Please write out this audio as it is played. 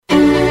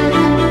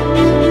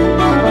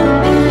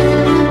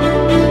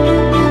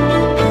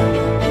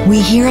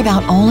We hear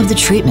about all of the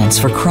treatments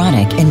for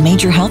chronic and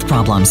major health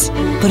problems,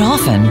 but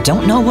often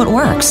don't know what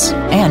works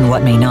and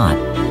what may not.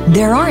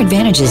 There are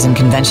advantages in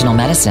conventional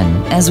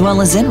medicine, as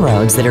well as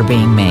inroads that are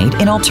being made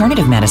in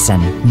alternative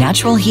medicine,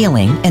 natural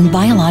healing, and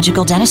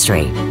biological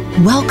dentistry.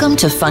 Welcome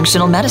to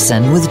Functional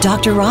Medicine with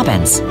Dr.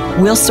 Robbins.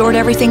 We'll sort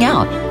everything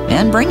out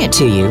and bring it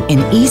to you in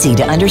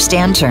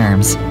easy-to-understand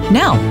terms.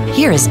 Now,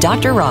 here is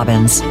Dr.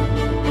 Robbins.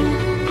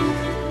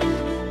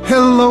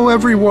 Hello,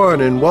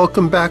 everyone, and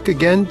welcome back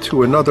again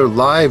to another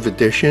live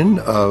edition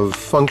of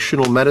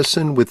Functional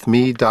Medicine with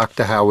me,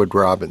 Dr. Howard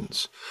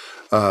Robbins.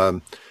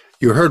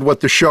 You heard what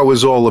the show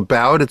is all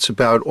about. It's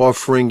about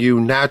offering you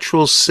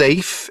natural,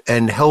 safe,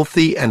 and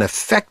healthy and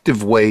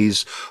effective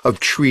ways of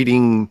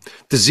treating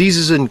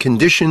diseases and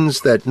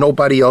conditions that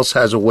nobody else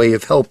has a way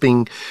of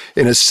helping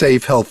in a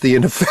safe, healthy,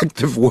 and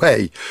effective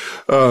way.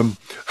 The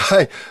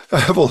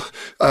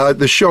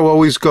show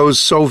always goes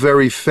so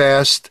very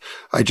fast.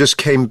 I just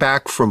came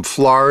back from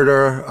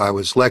Florida. I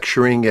was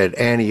lecturing at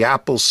Annie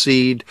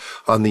Appleseed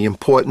on the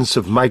importance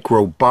of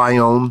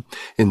microbiome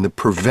in the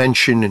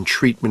prevention and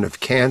treatment of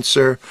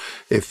cancer.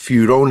 If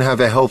you don't have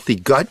a healthy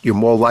gut, you're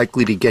more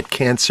likely to get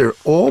cancer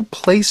all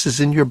places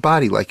in your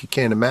body like you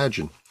can't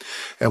imagine.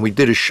 And we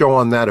did a show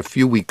on that a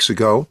few weeks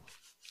ago.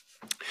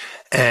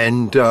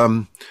 And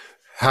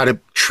how to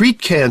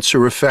treat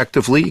cancer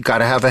effectively, you got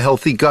to have a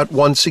healthy gut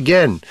once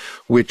again,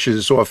 which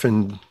is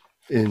often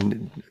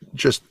in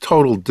just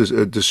total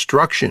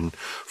destruction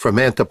from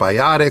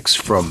antibiotics,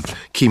 from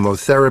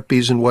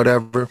chemotherapies and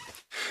whatever.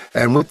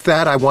 And with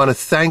that, I want to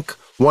thank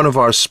one of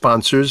our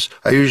sponsors.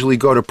 I usually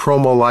go to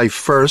Promo Life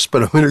first,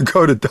 but I'm going to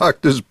go to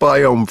Doctor's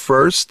Biome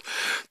first.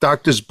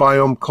 Doctor's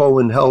Biome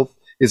Colon Health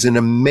is an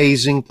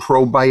amazing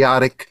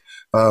probiotic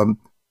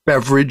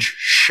beverage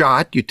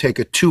shot. You take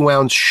a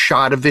 2-ounce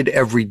shot of it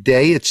every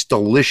day. It's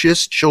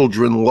delicious.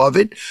 Children love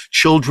it.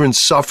 Children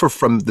suffer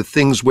from the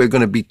things we're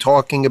going to be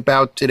talking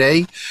about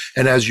today.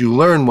 And as you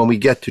learn when we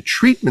get to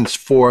treatments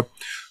for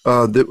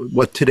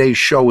what today's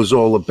show is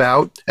all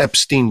about,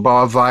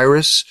 Epstein-Barr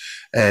Virus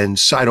and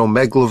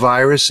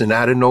Cytomegalovirus and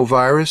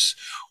Adenovirus,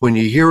 when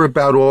you hear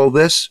about all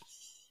this,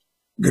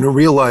 you're going to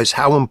realize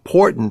how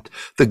important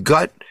the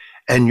gut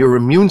and your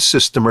immune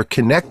system are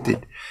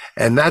connected.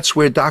 And that's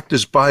where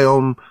Doctor's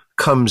Biome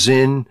comes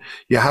in.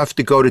 You have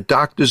to go to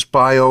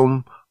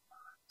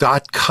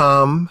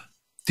doctorsbiome.com,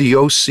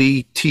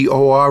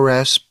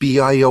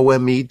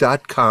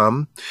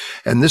 doctorsbiome.com.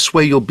 And this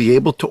way you'll be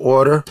able to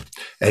order,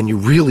 and you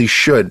really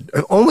should.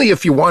 Only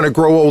if you want to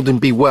grow old and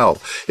be well.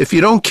 If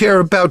you don't care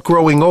about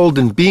growing old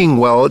and being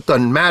well, it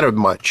doesn't matter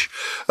much.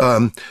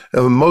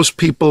 Most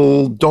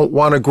people don't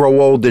want to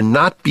grow old and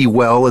not be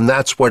well, and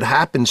that's what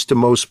happens to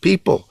most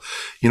people.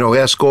 You know,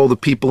 ask all the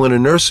people in a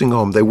nursing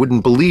home. They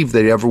wouldn't believe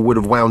they ever would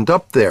have wound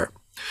up there.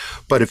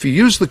 But if you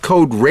use the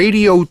code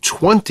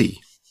RADIO20,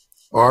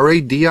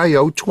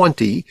 RADIO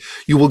 20,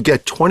 you will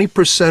get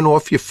 20%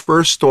 off your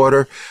first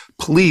order.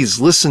 Please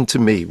listen to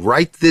me.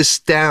 Write this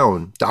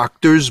down,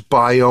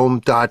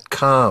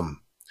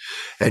 doctorsbiome.com,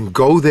 and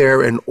go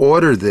there and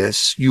order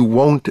this. You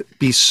won't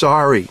be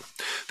sorry.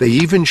 They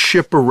even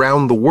ship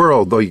around the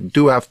world, though you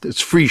do have to, it's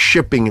free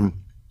shipping in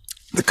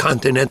the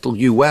continental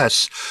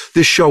U.S.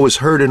 This show is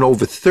heard in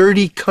over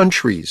 30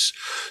 countries.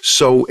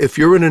 So if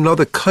you're in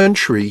another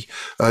country,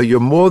 you're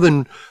more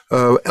than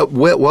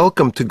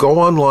welcome to go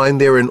online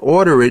there and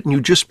order it, and you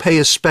just pay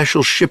a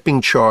special shipping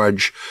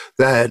charge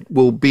that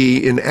will be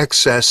in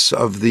excess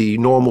of the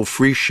normal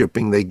free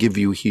shipping they give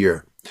you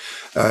here.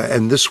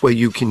 And this way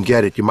you can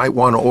get it. You might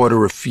want to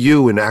order a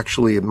few, and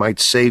actually it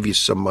might save you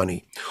some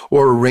money.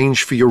 Or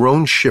arrange for your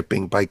own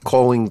shipping by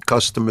calling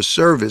customer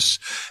service,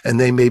 and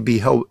they may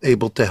be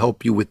able to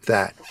help you with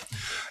that.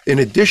 In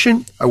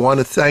addition, I want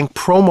to thank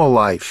Promo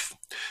Life.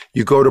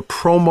 You go to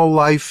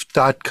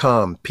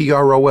promolife.com,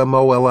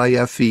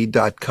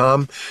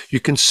 promolife.com. You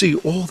can see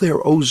all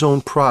their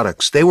ozone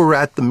products. They were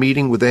at the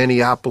meeting with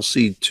Annie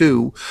Appleseed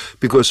too,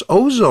 because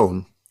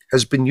ozone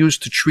has been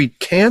used to treat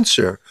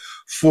cancer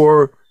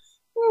for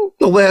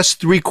the last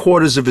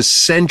 3/4 of a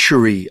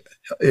century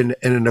in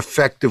an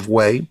effective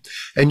way.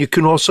 And you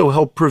can also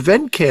help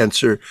prevent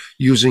cancer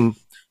using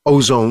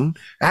ozone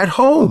at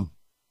home.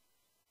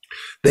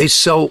 They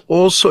sell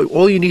also,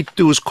 all you need to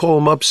do is call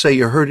them up, say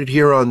you heard it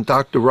here on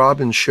Dr.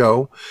 Robbins'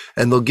 show,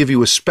 and they'll give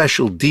you a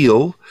special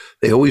deal.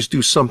 They always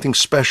do something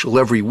special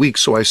every week,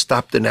 so I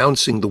stopped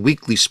announcing the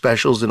weekly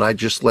specials and I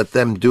just let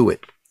them do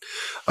it.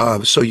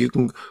 So you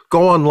can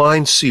go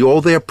online, see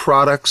all their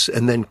products,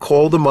 and then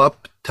call them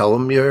up, tell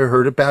them you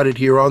heard about it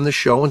here on the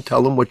show, and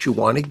tell them what you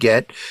want to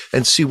get,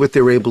 and see what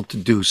they're able to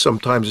do.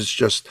 Sometimes it's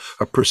just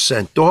a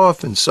 %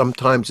 off, and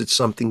sometimes it's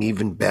something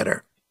even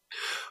better.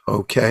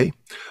 Okay?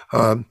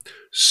 And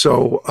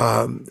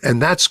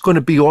that's going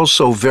to be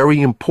also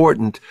very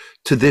important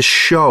to this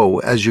show,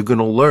 as you're going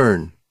to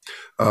learn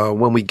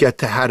when we get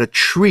to how to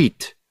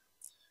treat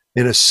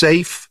in a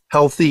safe,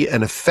 healthy,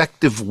 and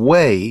effective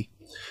way.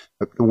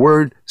 The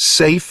word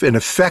safe and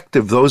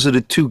effective, those are the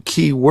two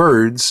key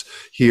words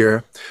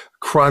here.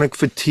 Chronic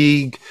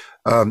fatigue,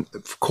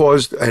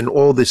 caused, and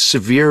all the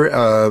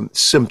severe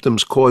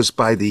symptoms caused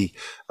by the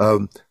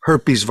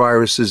herpes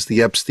viruses,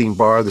 the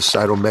Epstein-Barr, the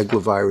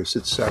Cytomegalovirus,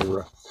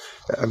 etc.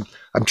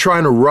 I'm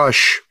trying to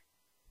rush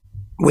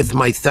with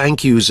my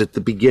thank yous at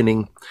the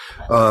beginning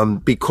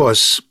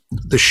because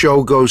the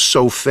show goes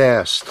so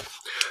fast.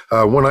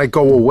 When I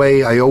go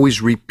away, I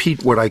always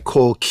repeat what I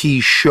call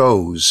key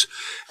shows.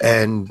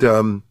 And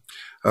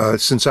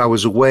since I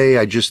was away,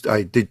 I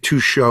did 2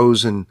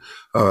 shows, and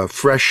a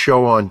fresh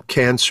show on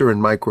cancer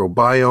and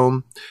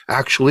microbiome.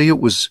 Actually, it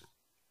was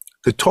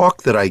the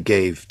talk that I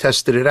gave,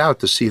 tested it out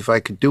to see if I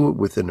could do it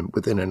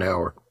within an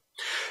hour.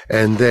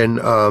 And then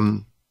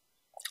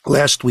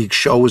last week's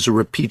show was a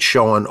repeat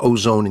show on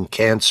ozone and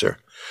cancer.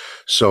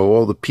 So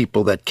all the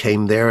people that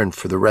came there, and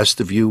for the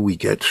rest of you, we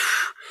get,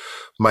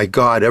 my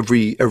God,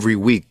 every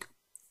week,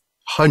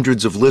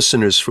 hundreds of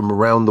listeners from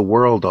around the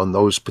world on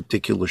those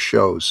particular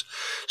shows.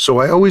 So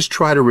I always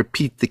try to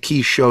repeat the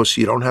key shows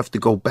so you don't have to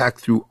go back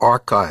through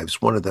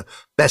archives. One of the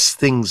best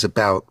things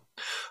about,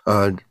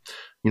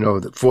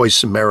 the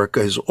Voice America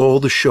is all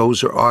the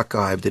shows are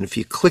archived. And if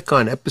you click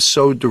on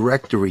episode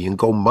directory and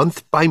go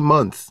month by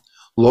month,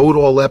 load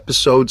all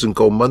episodes and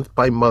go month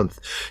by month,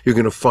 you're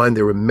going to find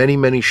there are many,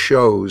 many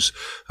shows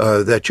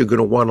that you're going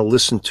to want to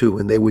listen to.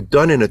 And they were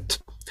done in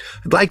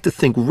I'd like to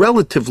think,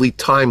 relatively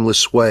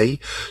timeless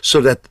way,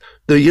 so that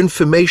the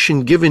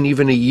information given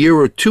even a year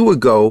or 2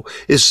 ago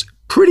is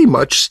pretty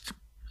much,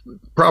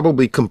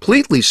 probably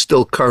completely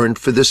still current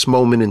for this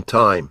moment in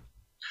time.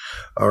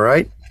 All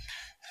right.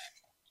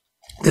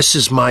 This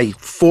is my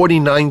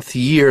 49th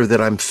year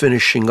that I'm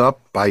finishing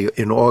up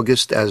in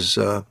August as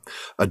a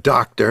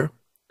doctor.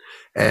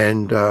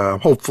 And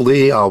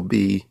hopefully I'll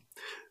be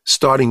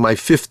starting my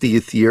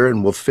 50th year,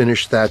 and we'll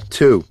finish that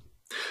too.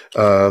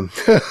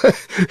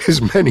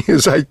 As many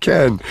as I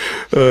can.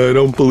 I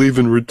don't believe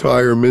in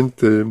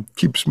retirement.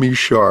 Keeps me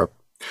sharp.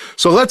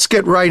 So let's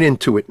get right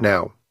into it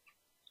now.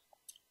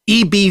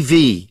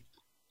 EBV,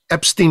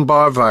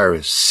 Epstein-Barr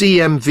Virus,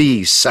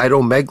 CMV,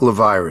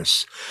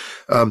 Cytomegalovirus.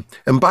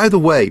 And by the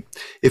way,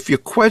 if you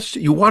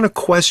want to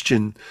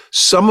question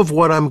some of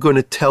what I'm going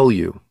to tell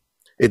you,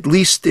 at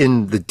least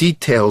in the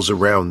details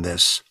around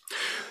this,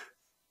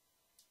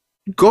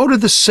 go to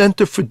the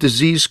Center for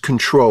Disease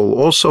Control,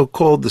 also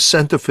called the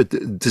Center for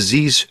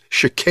Disease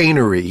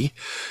Chicanery.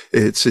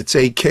 It's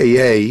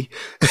a.k.a.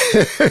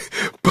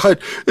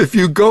 But if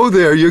you go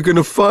there, you're going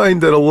to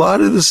find that a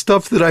lot of the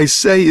stuff that I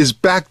say is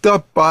backed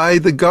up by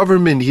the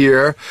government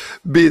here,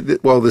 the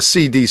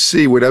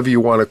CDC, whatever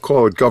you want to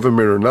call it,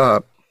 government or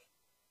not.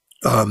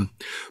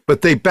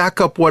 But they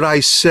back up what I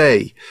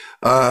say.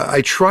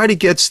 I try to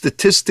get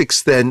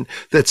statistics then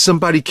that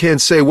somebody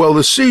can't say, well,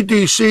 the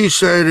CDC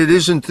said it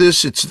isn't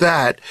this, it's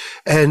that.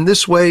 And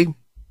this way,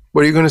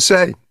 what are you going to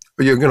say?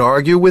 Are you going to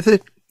argue with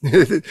it?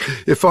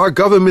 If our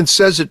government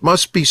says it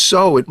must be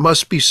so,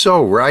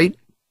 right?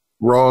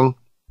 Wrong.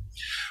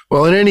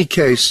 Well, in any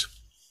case,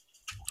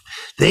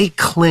 they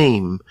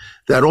claim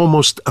that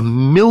almost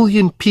 1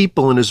 million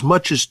people and as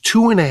much as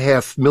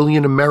 2.5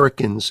 million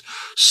Americans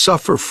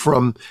suffer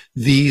from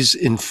these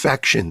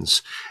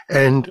infections.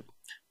 And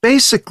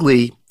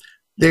basically,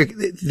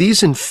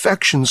 these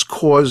infections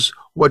cause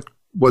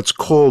what's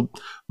called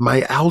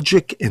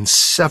myalgic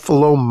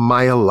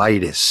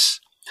encephalomyelitis.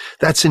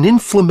 That's an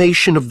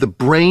inflammation of the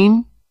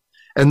brain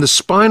and the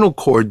spinal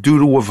cord due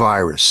to a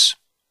virus.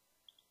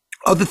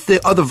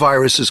 Other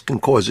viruses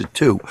can cause it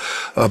too,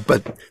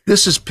 but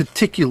this is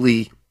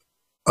particularly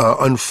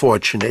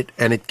unfortunate,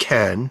 and it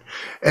can.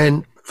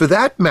 And for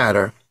that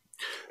matter,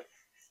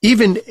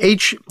 even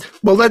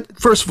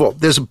first of all,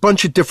 there's a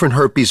bunch of different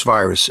herpes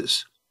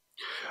viruses.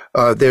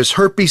 There's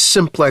herpes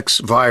simplex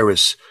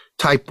virus,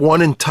 type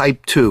 1 and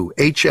type 2,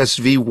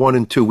 HSV 1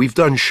 and 2. We've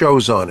done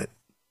shows on it.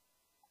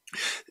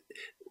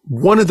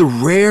 One of the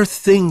rare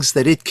things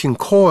that it can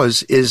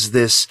cause is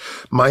this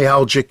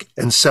myalgic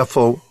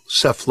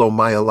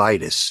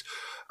encephalomyelitis,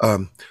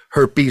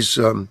 herpes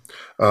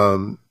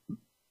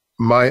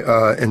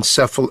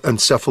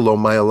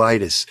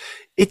encephalomyelitis.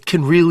 It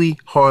can really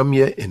harm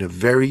you in a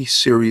very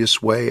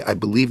serious way. I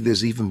believe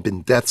there's even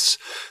been deaths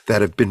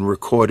that have been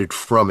recorded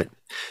from it.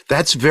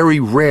 That's very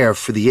rare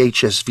for the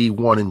HSV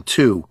 1 and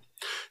 2.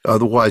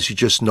 Otherwise, you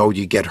just know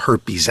you get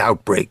herpes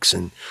outbreaks,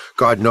 and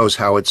God knows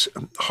how it's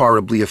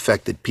horribly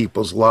affected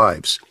people's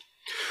lives.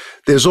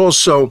 There's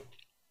also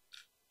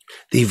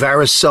the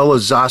varicella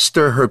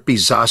zoster,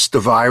 herpes zoster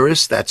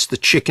virus. That's the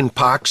chicken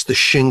pox, the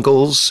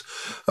shingles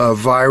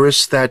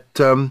virus that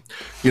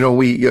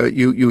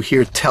you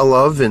hear tell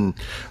of, and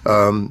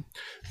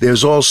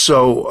there's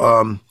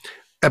also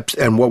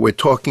and what we're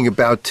talking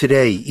about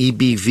today,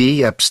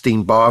 EBV,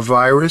 Epstein-Barr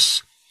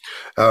virus.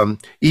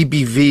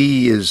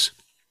 EBV is,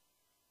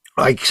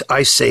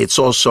 I say, it's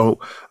also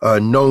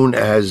known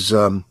as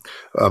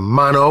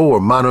mono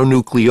or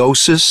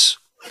mononucleosis.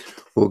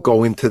 We'll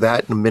go into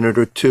that in a minute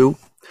or two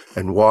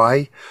and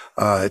why.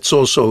 It's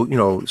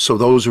also, so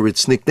those are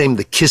its nickname,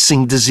 the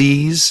kissing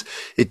disease.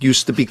 It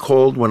used to be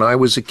called when I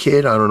was a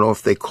kid. I don't know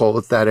if they call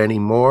it that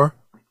anymore.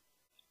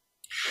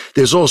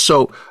 There's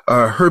also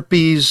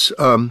herpes,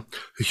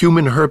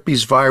 human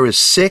herpes virus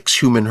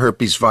 6, human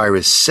herpes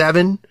virus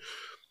 7.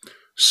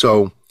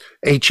 So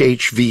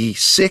HHV6,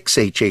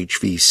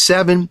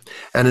 HHV7,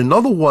 and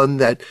another one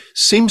that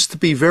seems to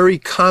be very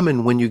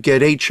common when you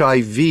get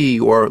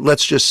HIV or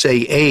let's just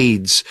say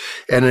AIDS,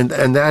 and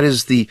that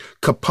is the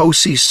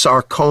Kaposi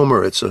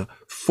sarcoma. It's a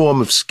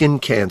form of skin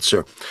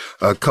cancer,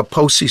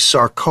 Kaposi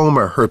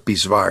sarcoma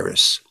herpes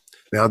virus.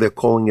 Now they're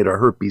calling it a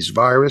herpes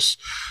virus.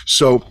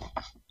 So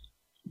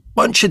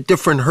bunch of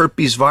different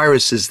herpes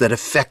viruses that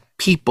affect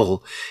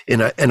people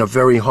in a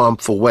very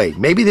harmful way.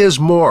 Maybe there's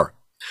more.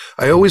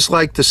 I always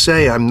like to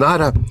say I'm not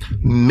a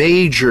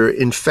major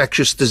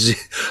infectious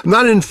disease. I'm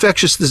not an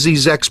infectious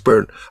disease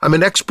expert. I'm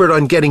an expert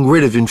on getting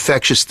rid of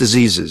infectious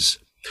diseases.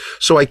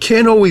 So I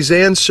can't always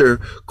answer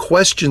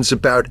questions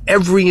about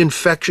every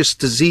infectious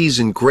disease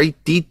in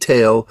great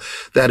detail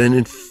that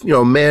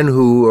a man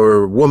who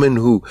or woman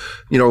who,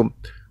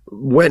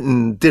 went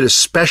and did a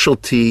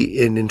specialty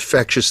in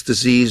infectious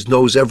disease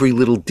knows every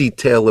little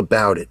detail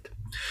about it.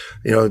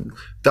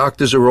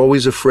 Doctors are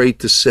always afraid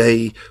to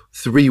say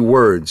 3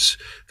 words.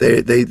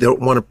 They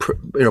don't want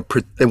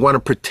to, they want to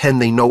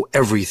pretend they know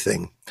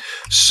everything.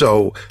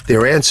 So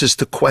their answers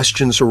to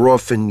questions are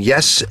often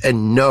yes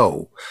and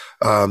no.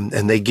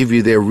 And they give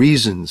you their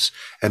reasons.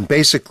 And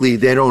basically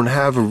they don't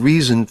have a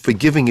reason for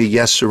giving a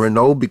yes or a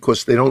no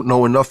because they don't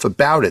know enough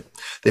about it.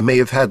 They may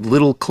have had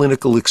little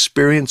clinical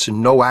experience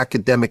and no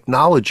academic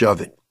knowledge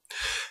of it.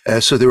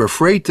 So they're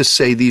afraid to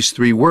say these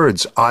 3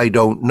 words, I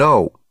don't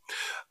know.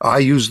 I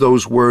use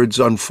those words,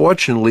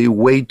 unfortunately,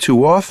 way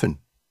too often.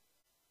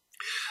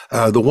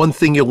 The one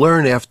thing you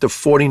learn after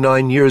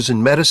 49 years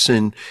in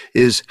medicine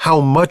is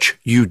how much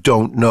you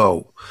don't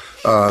know.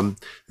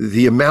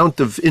 The amount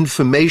of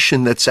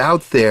information that's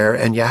out there,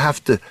 and you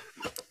have to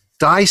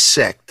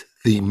dissect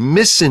the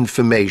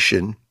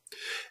misinformation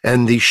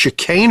and the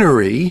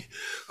chicanery,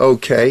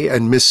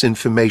 and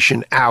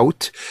misinformation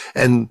out,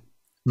 and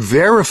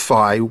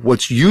verify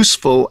what's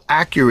useful,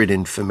 accurate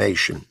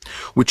information,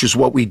 which is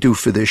what we do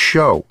for this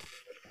show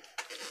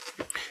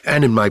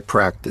and in my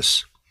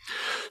practice.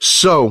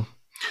 So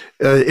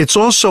it's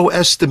also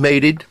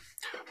estimated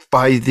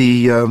by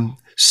the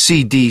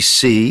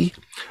CDC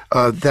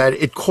that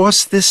it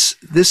costs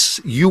this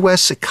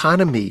U.S.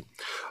 economy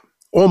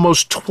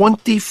almost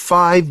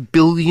 $25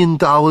 billion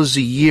a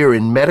year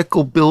in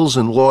medical bills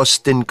and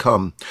lost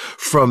income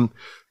from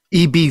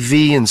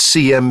EBV and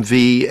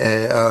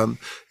CMV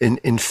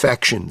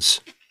infections.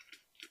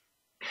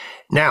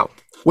 Now,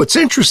 what's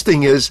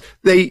interesting is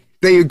they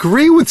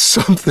agree with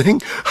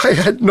something I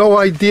had no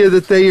idea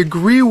that they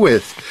agree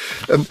with.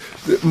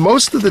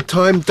 Most of the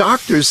time,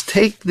 doctors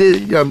take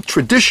the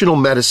traditional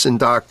medicine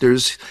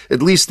doctors,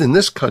 at least in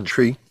this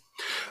country,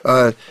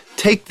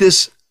 take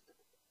this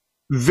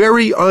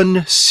very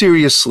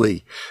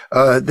unseriously.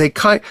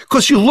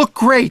 Because you look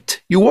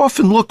great, you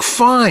often look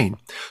fine.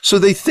 So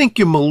they think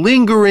you're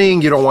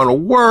malingering, you don't want to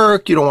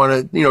work, you don't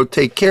want to,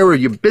 take care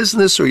of your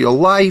business or your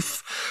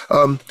life.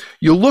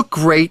 You look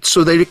great,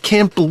 so they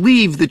can't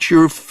believe that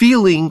you're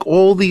feeling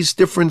all these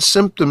different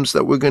symptoms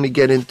that we're going to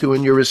get into,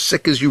 and you're as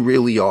sick as you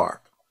really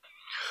are.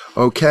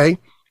 Okay?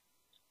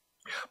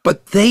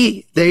 But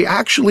they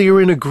actually are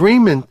in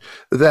agreement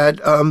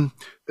that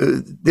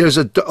there's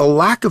a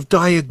lack of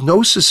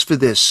diagnosis for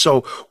this.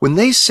 So when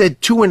they said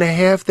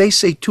 2.5, they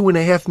say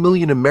 2.5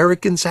 million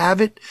Americans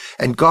have it,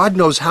 and God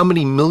knows how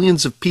many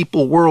millions of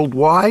people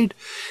worldwide.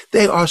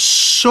 They are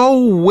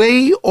so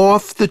way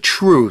off the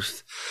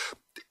truth.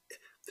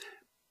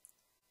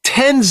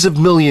 Tens of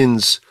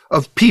millions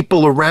of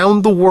people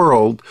around the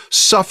world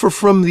suffer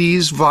from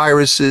these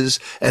viruses,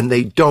 and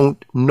they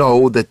don't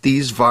know that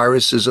these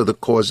viruses are the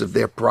cause of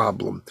their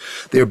problem.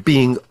 They're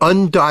being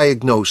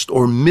undiagnosed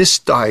or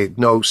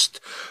misdiagnosed.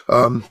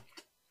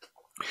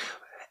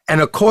 And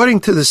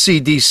according to the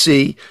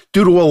CDC,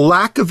 due to a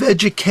lack of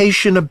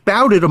education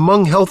about it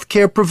among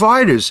healthcare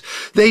providers,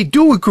 they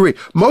do agree.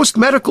 Most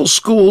medical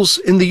schools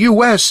in the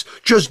U.S.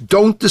 just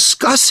don't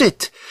discuss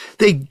it.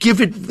 They give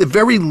it,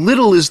 very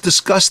little is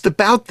discussed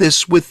about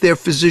this with their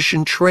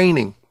physician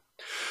training.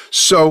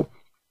 So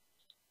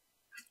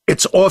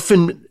it's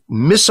often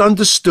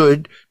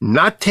misunderstood,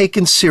 not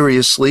taken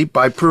seriously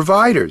by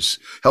providers,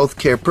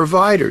 healthcare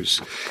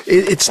providers.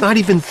 It's not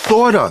even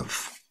thought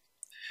of.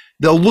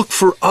 They'll look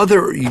for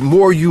other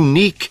more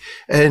unique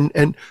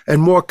and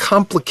more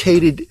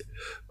complicated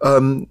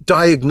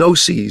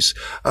diagnoses.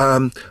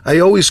 I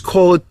always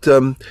call it,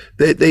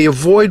 they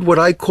avoid what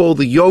I call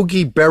the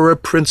Yogi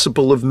Berra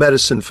principle of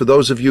medicine. For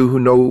those of you who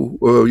know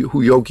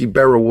who Yogi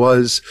Berra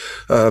was,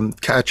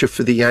 catcher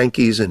for the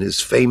Yankees and his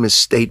famous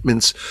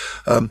statements,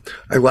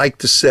 I like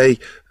to say,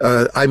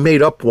 I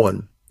made up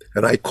one,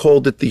 and I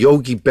called it the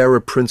Yogi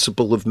Berra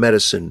principle of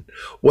medicine.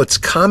 What's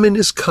common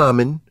is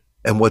common,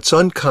 and what's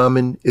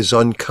uncommon is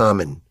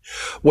uncommon.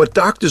 What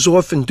doctors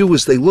often do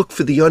is they look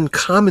for the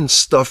uncommon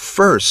stuff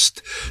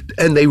first,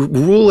 and they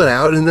rule it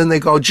out, and then they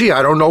go, gee,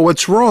 I don't know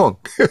what's wrong.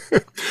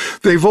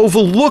 They've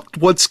overlooked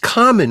what's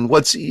common,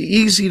 what's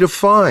easy to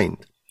find.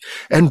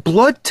 And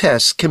blood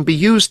tests can be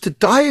used to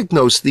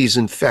diagnose these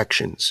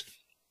infections.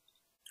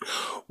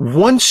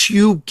 Once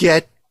you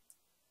get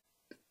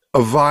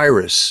a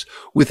virus,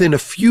 within a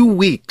few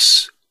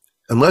weeks,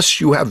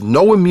 unless you have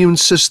no immune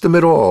system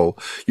at all,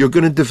 you're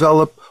going to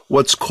develop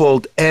what's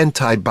called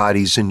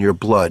antibodies in your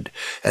blood.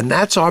 And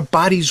that's our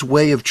body's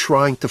way of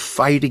trying to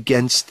fight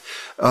against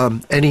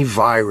any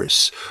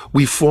virus.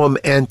 We form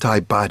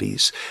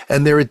antibodies.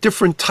 And there are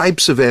different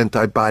types of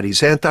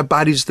antibodies.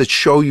 Antibodies that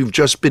show you've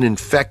just been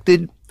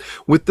infected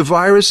with the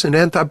virus, and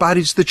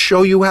antibodies that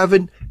show you have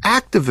an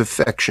active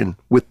infection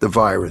with the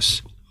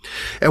virus.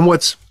 And we're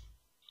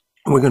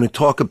going to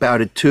talk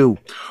about it too.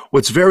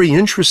 What's very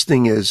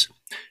interesting is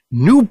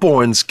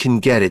newborns can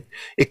get it.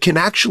 It can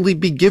actually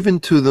be given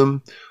to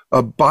them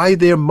by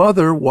their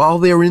mother while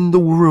they're in the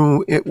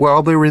womb.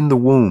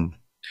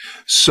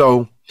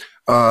 So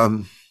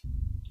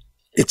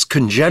it's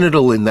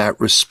congenital in that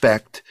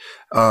respect,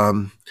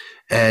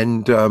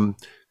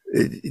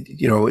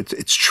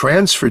 it's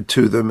transferred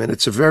to them, and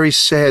it's a very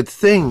sad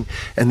thing,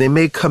 and they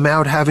may come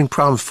out having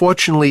problems.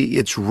 Fortunately,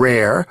 it's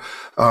rare,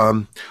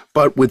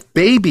 but with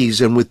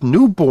babies and with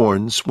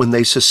newborns, when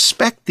they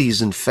suspect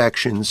these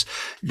infections,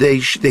 they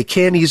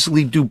can't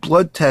easily do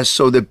blood tests,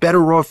 so they're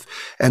better off,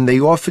 and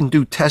they often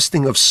do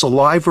testing of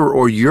saliva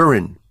or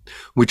urine,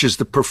 which is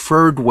the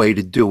preferred way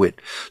to do it.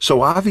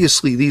 So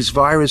obviously these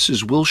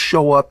viruses will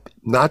show up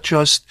not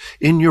just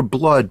in your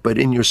blood, but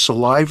in your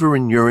saliva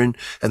and urine,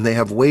 and they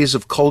have ways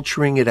of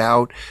culturing it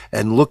out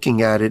and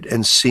looking at it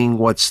and seeing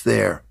what's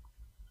there.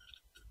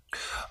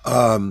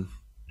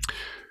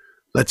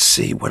 Let's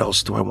see, what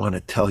else do I want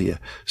to tell you?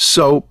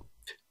 So,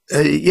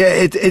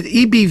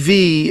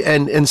 EBV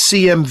and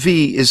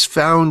CMV is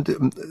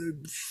found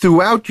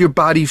throughout your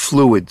body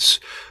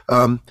fluids,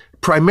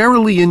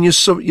 primarily in your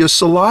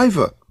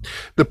saliva.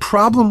 The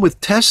problem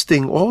with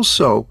testing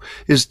also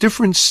is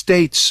different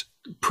states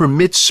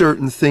permit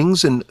certain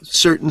things and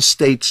certain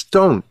states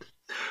don't.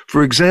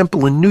 For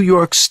example, in New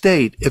York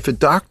State, if a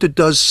doctor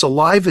does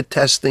saliva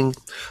testing,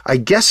 I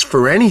guess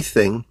for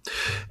anything,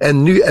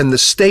 and the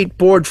state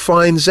board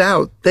finds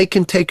out, they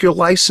can take your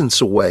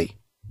license away.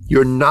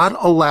 You're not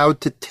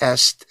allowed to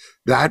test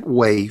that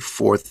way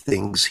for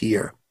things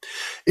here.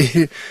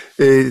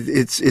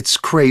 It's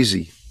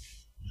crazy,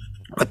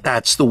 but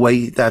that's the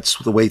way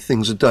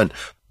things are done.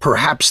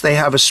 Perhaps they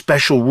have a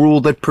special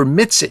rule that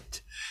permits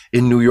it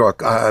in New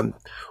York.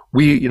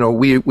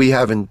 We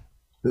haven't.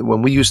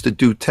 When we used to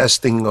do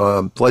testing,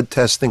 blood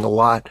testing a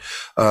lot,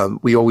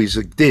 we always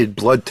did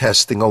blood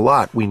testing a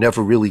lot. We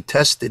never really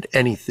tested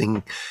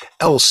anything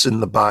else in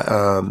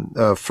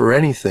the for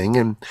anything,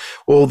 and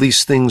all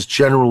these things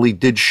generally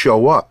did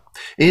show up.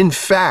 In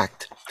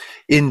fact,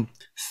 in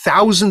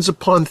thousands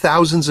upon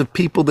thousands of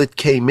people that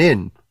came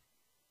in,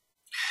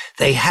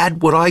 they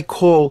had what I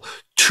call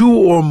 2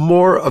 or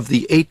more of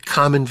the 8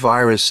 common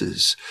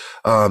viruses.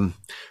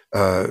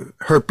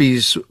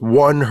 Herpes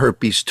 1,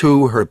 herpes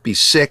 2,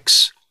 herpes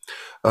 6,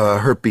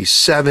 herpes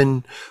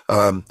 7,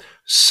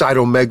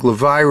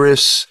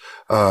 Cytomegalovirus,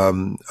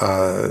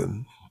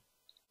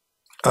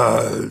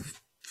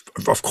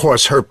 of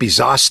course, herpes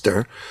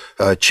zoster,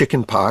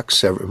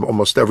 chickenpox.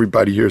 Almost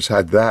everybody here's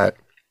had that.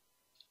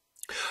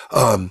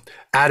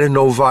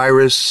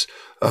 Adenovirus,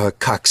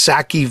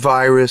 Coxsackie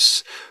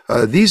virus.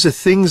 These are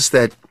things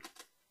that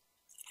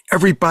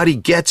everybody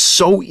gets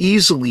so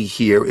easily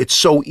here. It's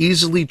so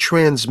easily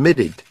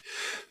transmitted.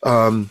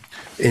 And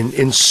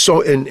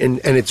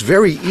it's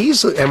very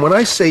easy. And when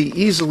I say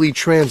easily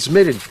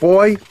transmitted,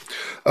 boy,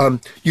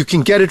 you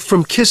can get it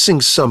from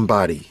kissing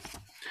somebody.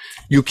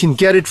 You can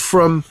get it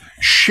from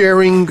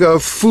sharing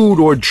food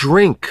or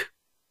drink.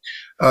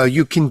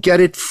 You can get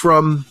it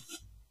from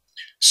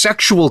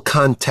sexual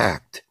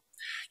contact.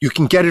 You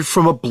can get it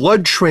from a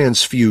blood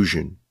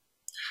transfusion.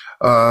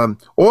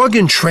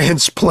 Organ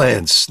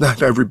transplants.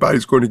 Not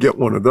everybody's going to get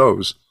one of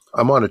those.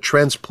 I'm on a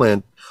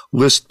transplant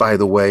list, by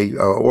the way,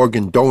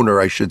 organ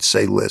donor, I should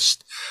say,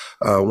 list.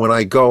 When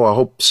I go, I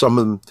hope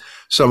some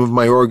of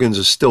my organs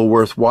are still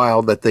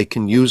worthwhile, that they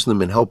can use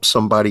them and help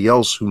somebody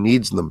else who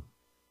needs them.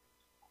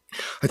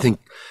 I think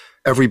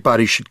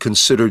everybody should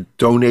consider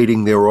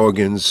donating their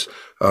organs.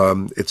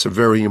 It's a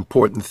very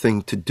important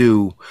thing to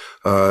do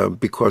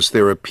because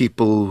there are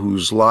people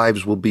whose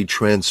lives will be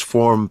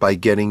transformed by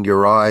getting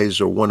your eyes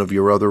or one of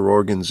your other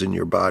organs in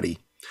your body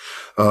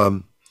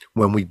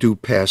when we do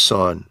pass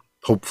on,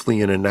 hopefully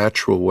in a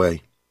natural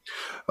way.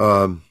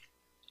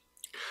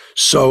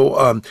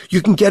 So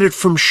you can get it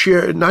from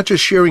not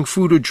just sharing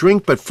food or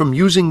drink, but from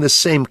using the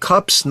same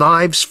cups,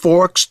 knives,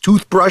 forks,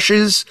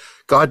 toothbrushes.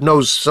 God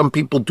knows some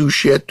people do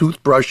share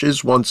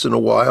toothbrushes once in a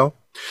while.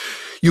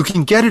 You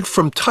can get it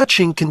from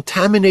touching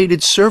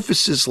contaminated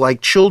surfaces like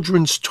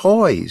children's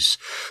toys,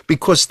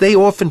 because they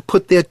often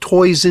put their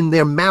toys in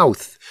their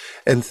mouth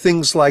and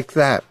things like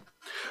that.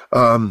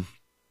 And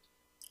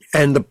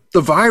the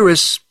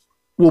virus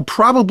will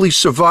probably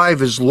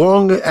survive as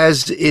long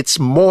as it's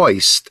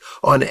moist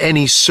on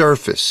any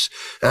surface.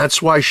 That's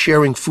why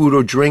sharing food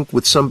or drink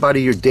with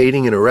somebody you're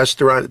dating in a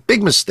restaurant,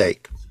 big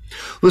mistake.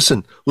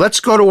 Listen, let's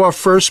go to our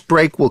first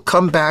break. We'll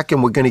come back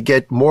and we're going to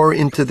get more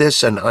into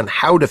this and on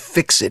how to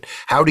fix it,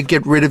 how to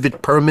get rid of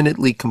it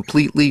permanently,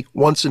 completely,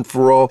 once and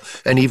for all,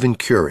 and even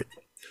cure it.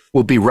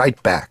 We'll be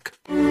right back.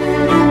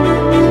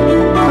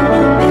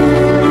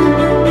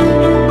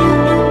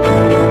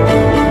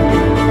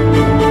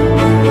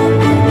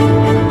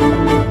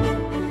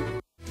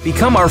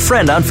 Become our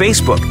friend on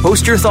Facebook.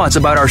 Post your thoughts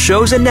about our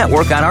shows and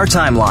network on our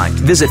timeline.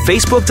 Visit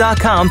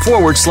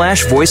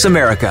facebook.com/Voice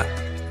America.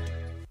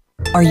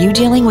 Are you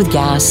dealing with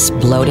gas,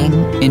 bloating,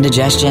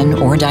 indigestion,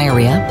 or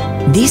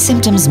diarrhea? These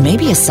symptoms may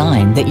be a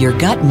sign that your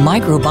gut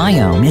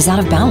microbiome is out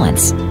of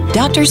balance.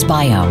 Doctor's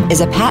Biome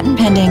is a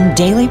patent-pending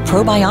daily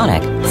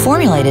probiotic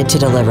formulated to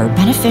deliver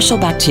beneficial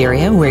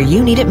bacteria where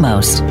you need it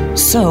most.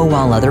 So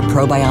while other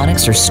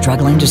probiotics are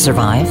struggling to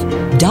survive,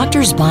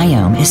 Doctor's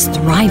Biome is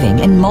thriving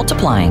and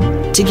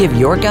multiplying to give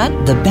your gut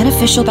the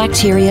beneficial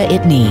bacteria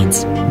it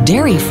needs.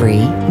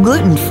 Dairy-free,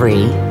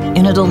 gluten-free,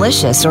 in a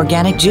delicious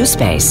organic juice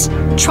base.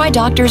 Try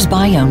Doctor's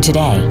Biome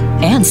today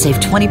and save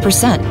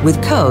 20%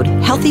 with code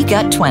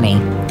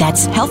HEALTHYGUT20.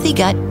 That's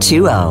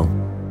HEALTHYGUT20.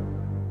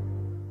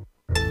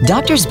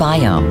 Doctor's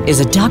Biome is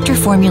a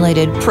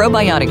doctor-formulated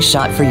probiotic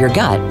shot for your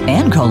gut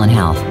and colon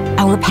health.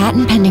 Our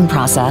patent-pending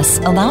process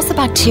allows the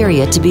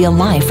bacteria to be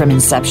alive from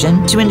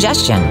inception to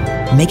ingestion,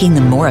 making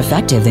them more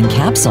effective than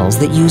capsules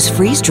that use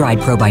freeze-dried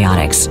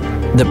probiotics.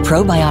 The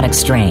probiotic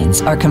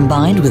strains are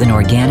combined with an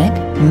organic,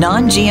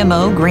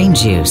 non-GMO green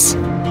juice.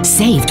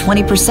 Save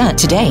 20%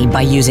 today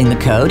by using the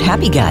code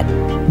HAPPYGUT.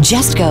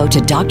 Just go to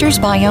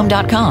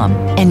doctorsbiome.com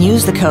and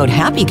use the code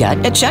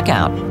HAPPYGUT at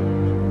checkout.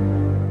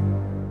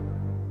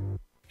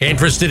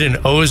 Interested in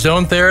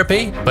ozone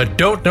therapy, but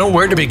don't know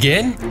where to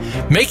begin?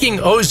 Making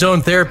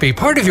ozone therapy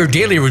part of your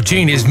daily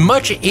routine is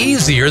much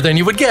easier than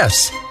you would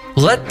guess.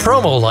 Let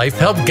PromoLife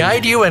help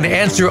guide you and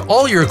answer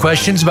all your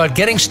questions about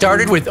getting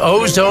started with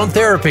ozone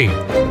therapy.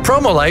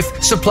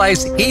 PromoLife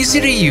supplies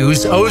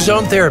easy-to-use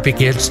ozone therapy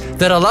kits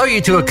that allow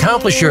you to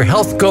accomplish your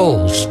health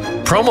goals.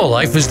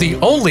 PromoLife is the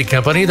only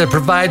company that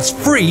provides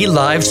free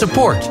live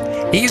support,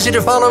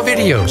 easy-to-follow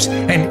videos,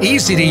 and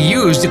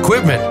easy-to-use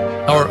equipment.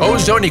 Our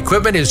ozone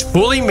equipment is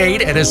fully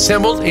made and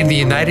assembled in the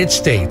United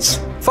States.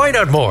 Find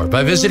out more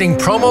by visiting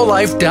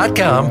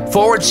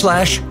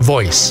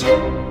promolife.com/voice.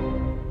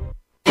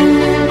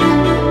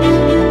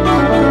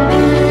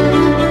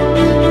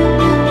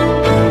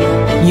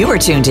 You are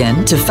tuned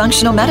in to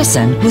Functional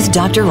Medicine with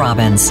Dr.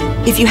 Robbins.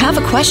 If you have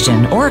a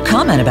question or a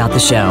comment about the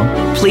show,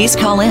 please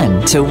call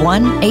in to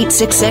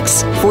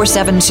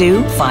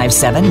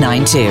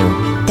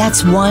 1-866-472-5792.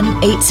 That's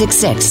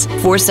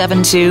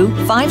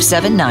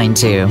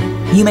 1-866-472-5792.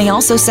 You may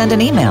also send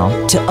an email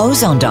to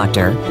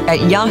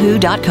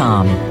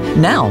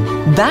ozonedoctor@yahoo.com. Now,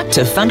 back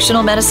to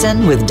Functional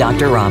Medicine with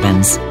Dr.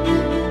 Robbins.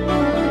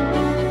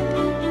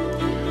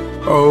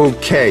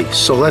 Okay,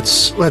 so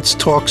let's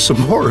talk some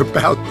more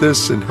about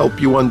this and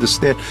help you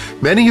understand.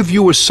 Many of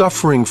you are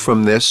suffering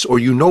from this, or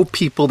you know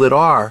people that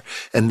are,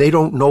 and they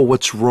don't know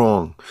what's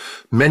wrong.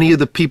 Many of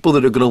the people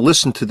that are going to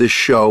listen to this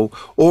show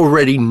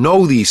already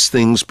know these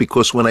things,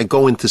 because when I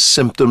go into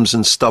symptoms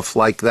and stuff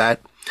like that,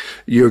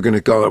 you're going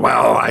to go,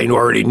 well, I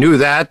already knew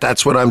that.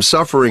 That's what I'm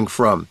suffering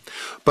from.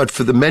 But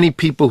for the many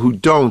people who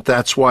don't,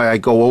 that's why I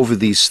go over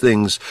these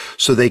things,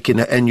 so they can,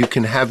 and you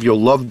can have your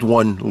loved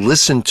one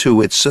listen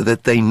to it so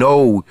that they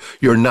know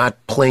you're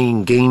not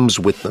playing games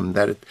with them,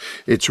 that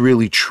it's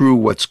really true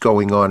what's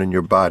going on in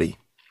your body.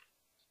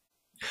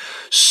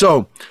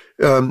 So,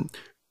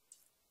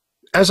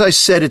 as I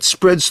said, it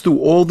spreads through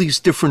all these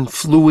different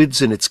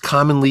fluids, and it's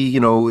commonly,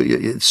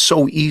 it's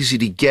so easy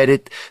to get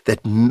it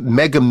that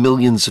mega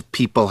millions of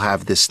people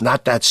have this,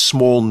 not that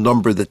small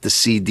number that the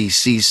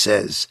CDC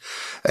says.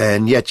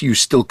 And yet you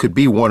still could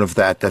be one of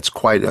that. That's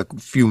quite a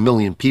few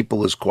million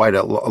people, is quite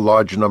a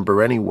large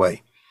number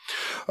anyway.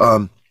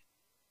 And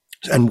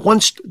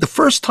once, the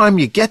first time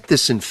you get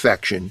this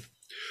infection,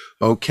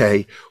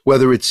 okay,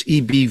 whether it's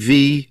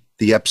EBV,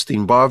 the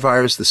Epstein-Barr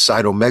virus, the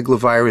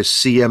Cytomegalovirus,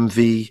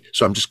 CMV,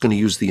 so I'm just going to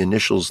use the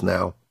initials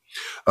now.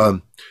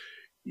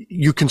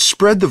 You can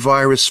spread the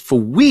virus for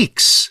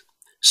weeks,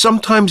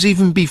 sometimes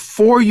even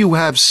before you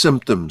have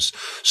symptoms.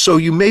 So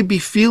you may be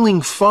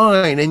feeling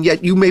fine, and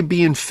yet you may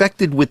be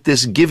infected with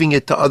this, giving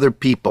it to other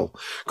people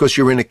because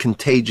you're in a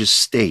contagious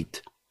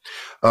state.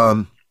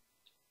 And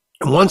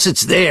once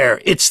it's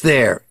there, it's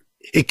there.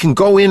 It can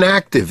go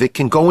inactive. It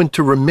can go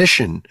into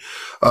remission,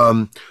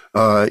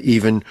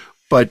 even,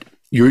 but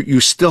you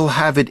still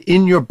have it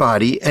in your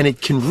body, and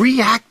it can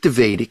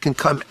reactivate. It can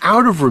come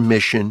out of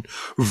remission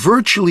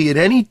virtually at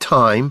any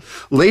time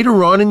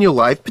later on in your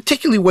life,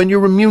 particularly when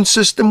your immune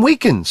system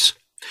weakens.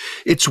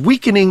 It's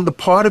weakening the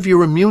part of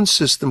your immune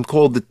system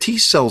called the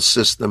T-cell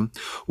system,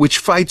 which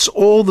fights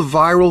all the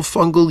viral,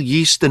 fungal,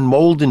 yeast, and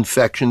mold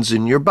infections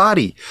in your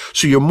body.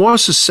 So you're more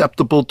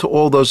susceptible to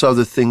all those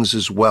other things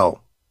as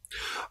well.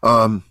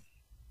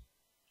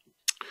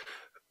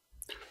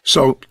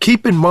 So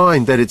keep in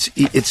mind that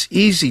it's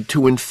easy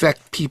to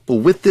infect people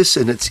with this,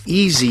 and it's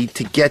easy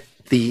to get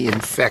the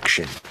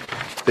infection.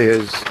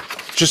 There's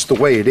just the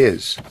way it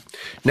is.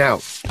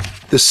 Now,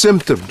 The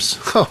symptoms,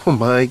 oh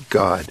my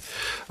God.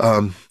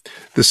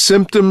 The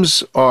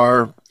symptoms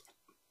are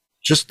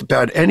just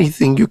about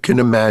anything you can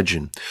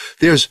imagine.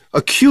 There's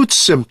acute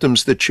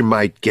symptoms that you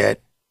might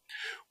get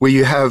where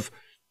you have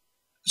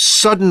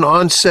sudden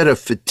onset of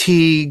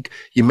fatigue.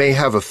 You may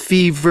have a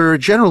fever,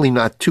 generally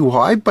not too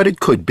high, but it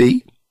could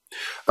be.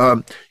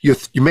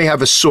 You may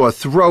have a sore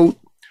throat.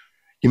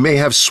 You may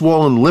have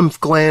swollen lymph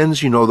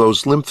glands,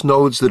 those lymph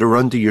nodes that are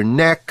under your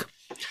neck.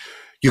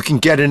 You can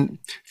get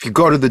if you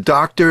go to the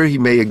doctor, he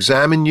may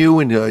examine you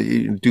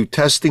and do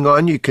testing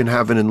on you. You can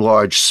have an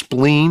enlarged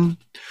spleen,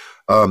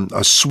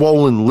 a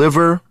swollen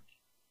liver,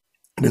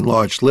 an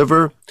enlarged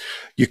liver.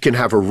 You can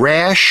have a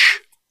rash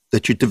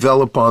that you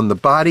develop on the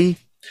body.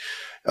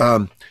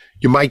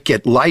 You might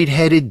get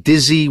lightheaded,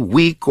 dizzy,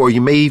 weak, or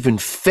you may even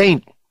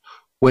faint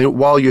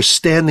while you're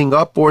standing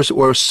up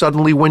or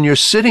suddenly when you're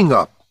sitting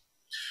up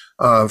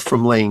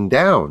from laying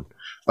down.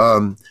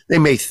 They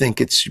may think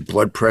it's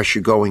blood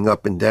pressure going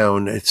up and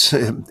down.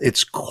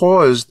 It's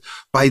caused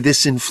by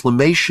this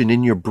inflammation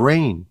in your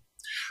brain.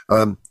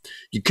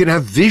 You can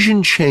have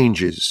vision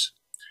changes.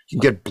 You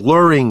can get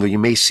blurring, or you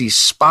may see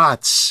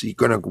spots. You're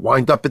going to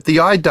wind up at the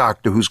eye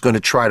doctor who's going to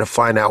try to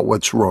find out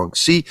what's wrong.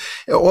 See,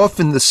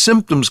 often the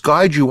symptoms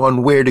guide you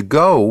on where to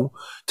go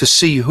to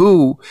see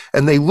who,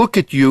 and they look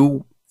at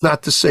you,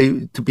 not to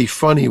say to be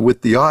funny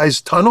with the eyes,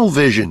 tunnel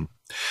vision.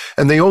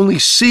 And they only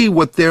see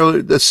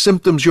the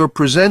symptoms you're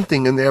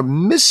presenting, and they're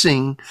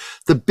missing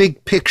the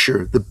big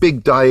picture, the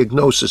big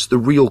diagnosis, the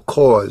real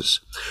cause.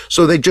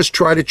 So they just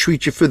try to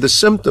treat you for the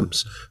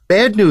symptoms.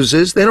 Bad news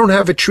is they don't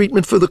have a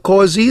treatment for the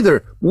cause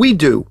either. We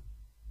do.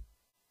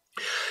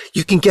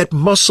 You can get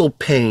muscle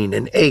pain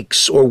and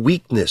aches or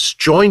weakness,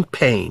 joint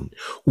pain,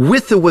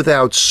 with or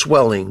without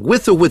swelling,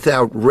 with or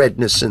without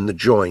redness in the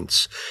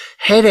joints,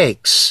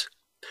 headaches.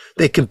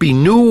 They can be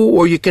new,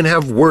 or you can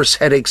have worse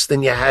headaches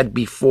than you had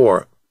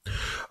before.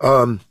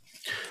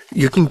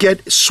 You can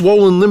get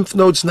swollen lymph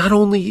nodes not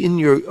only in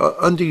your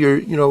under your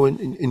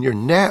in your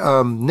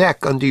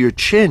neck, under your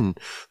chin,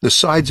 the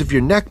sides of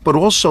your neck, but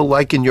also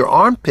like in your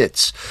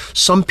armpits.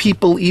 Some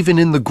people even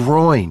in the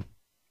groin.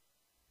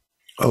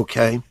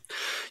 Okay.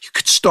 You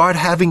could start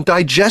having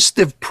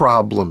digestive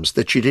problems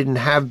that you didn't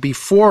have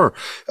before,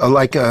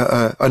 like an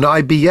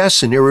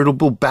IBS, an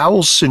irritable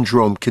bowel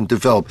syndrome can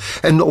develop.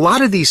 And a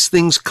lot of these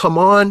things come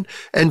on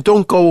and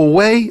don't go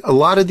away. A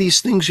lot of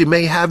these things you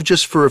may have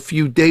just for a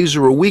few days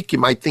or a week. You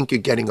might think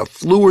you're getting a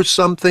flu or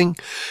something,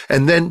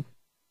 and then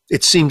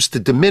it seems to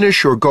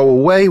diminish or go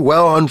away.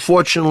 Well,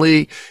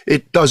 unfortunately,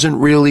 it doesn't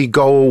really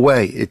go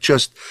away. It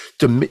just,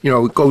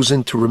 it goes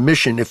into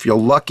remission if you're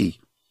lucky.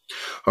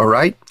 All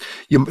right.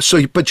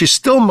 But you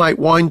still might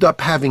wind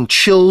up having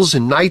chills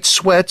and night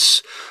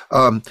sweats.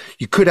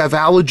 You could have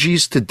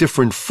allergies to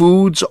different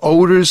foods,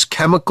 odors,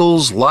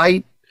 chemicals,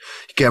 light.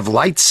 You can have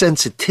light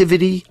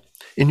sensitivity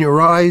in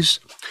your eyes.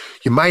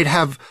 You might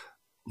have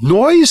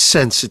noise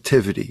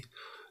sensitivity.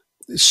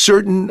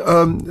 Certain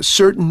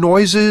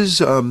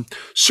noises,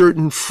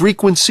 certain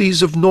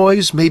frequencies of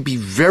noise may be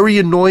very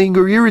annoying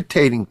or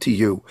irritating to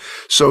you.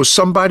 So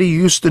somebody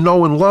you used to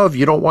know and love,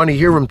 you don't want to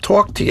hear them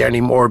talk to you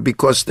anymore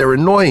because they're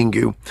annoying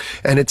you.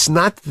 And it's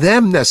not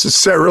them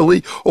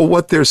necessarily or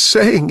what they're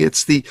saying.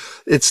 It's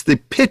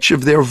the pitch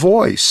of their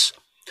voice.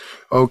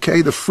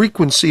 Okay, the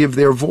frequency of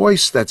their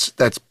voice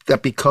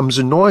that becomes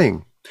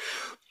annoying.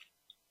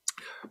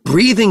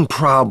 Breathing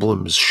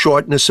problems,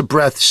 shortness of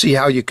breath. See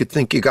how you could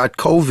think you got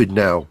COVID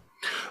now.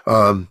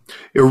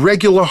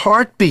 Irregular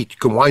heartbeat. You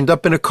can wind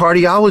up in a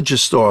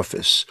cardiologist's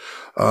office.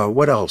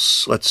 What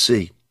else? Let's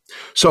see.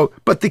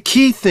 But the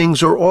key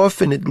things are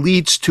often it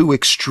leads to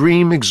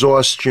extreme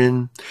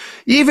exhaustion,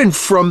 even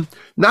from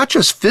not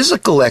just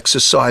physical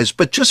exercise,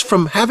 but just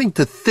from having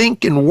to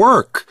think and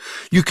work.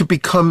 You could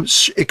become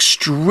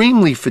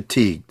extremely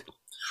fatigued.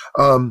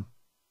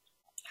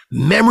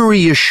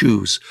 Memory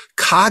issues,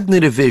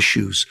 cognitive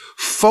issues,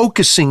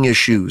 focusing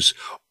issues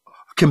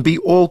can be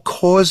all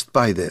caused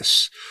by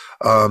this.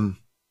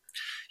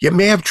 You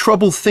may have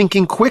trouble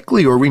thinking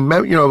quickly or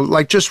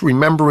like just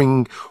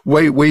remembering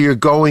where you're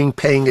going,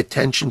 paying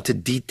attention to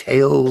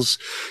details.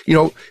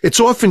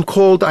 It's often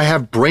called, I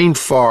have brain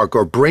fog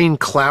or brain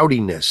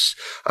cloudiness.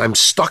 I'm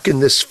stuck in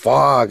this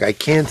fog. I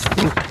can't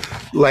think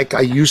like I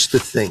used to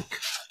think,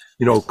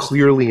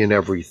 clearly in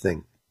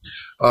everything.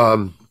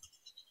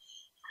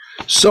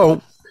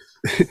 So,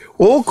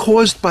 all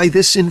caused by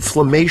this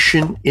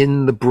inflammation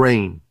in the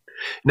brain.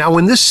 Now,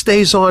 when this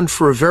stays on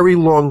for a very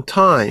long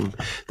time,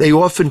 they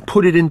often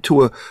put it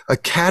into a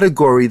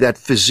category that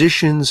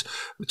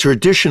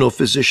traditional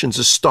physicians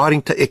are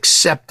starting to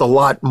accept a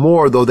lot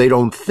more, though they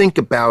don't think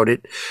about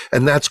it,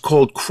 and that's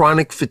called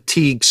chronic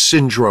fatigue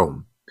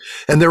syndrome.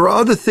 And there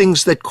are other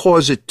things that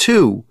cause it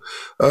too.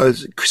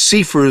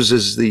 Cfers,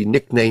 as the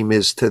nickname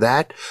is to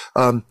that.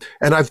 And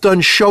I've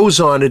done shows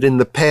on it in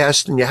the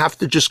past, and you have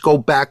to just go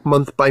back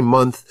month by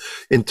month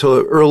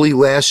until early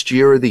last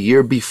year or the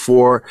year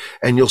before,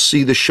 and you'll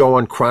see the show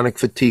on chronic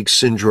fatigue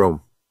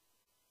syndrome.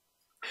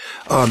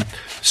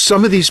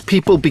 Some of these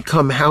people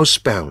become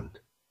housebound.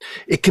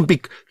 It can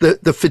be,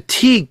 the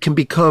fatigue can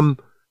become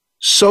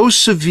so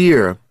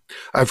severe.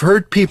 I've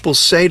heard people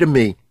say to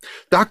me,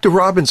 Dr.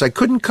 Robbins, I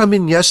couldn't come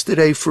in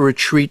yesterday for a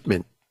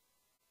treatment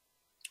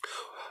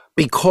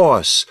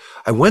because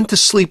I went to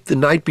sleep the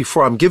night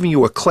before. I'm giving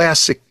you a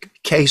classic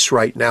case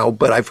right now,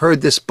 but I've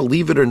heard this,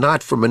 believe it or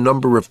not, from a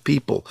number of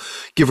people,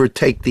 give or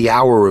take the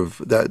hour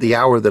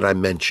that I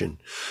mentioned.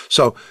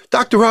 So,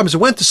 Dr. Robbins, I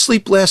went to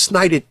sleep last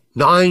night at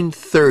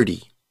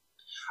 9:30.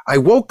 I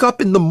woke up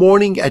in the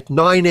morning at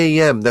 9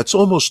 a.m. That's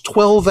almost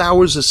 12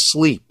 hours of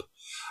sleep.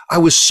 I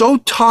was so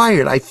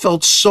tired. I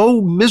felt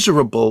so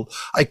miserable.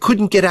 I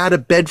couldn't get out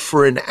of bed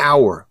for an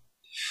hour.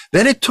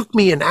 Then it took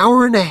me an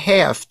hour and a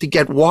half to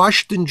get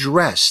washed and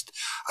dressed.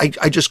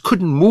 I just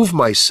couldn't move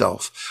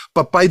myself.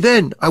 But by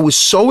then, I was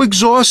so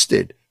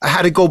exhausted, I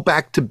had to go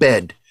back to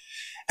bed.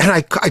 And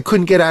I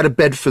couldn't get out of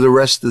bed for the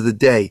rest of the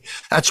day.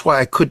 That's why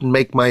I couldn't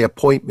make my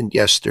appointment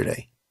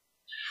yesterday.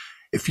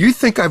 If you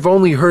think I've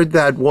only heard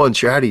that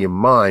once, you're out of your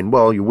mind.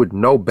 Well, you wouldn't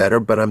know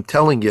better, but I'm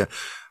telling you,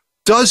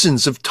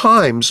 dozens of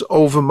times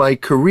over my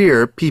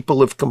career,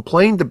 people have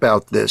complained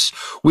about this,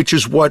 which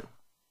is what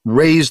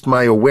raised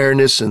my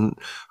awareness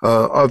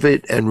of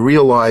it and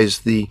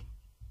realized the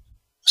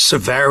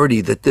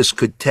severity that this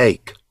could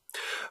take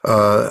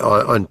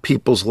on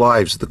people's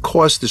lives. The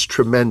cost is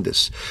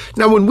tremendous.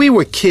 Now, when we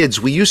were kids,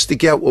 we used to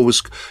get what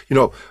was,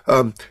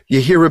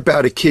 you hear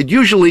about a kid,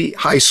 usually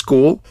high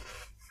school.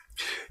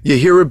 You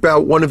hear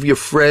about one of your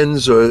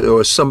friends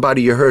or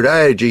somebody you heard,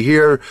 hey, did you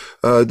hear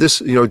this,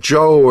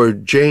 Joe or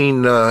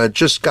Jane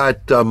just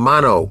got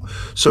mono.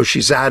 So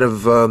she's out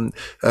of,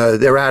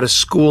 they're out of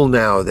school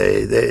now.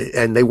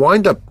 They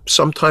wind up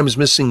sometimes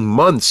missing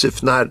months,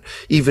 if not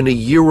even a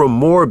year or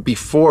more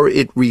before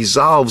it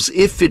resolves,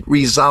 if it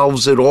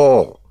resolves at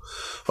all.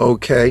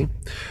 Okay.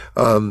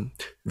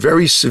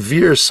 Very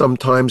severe.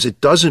 Sometimes it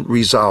doesn't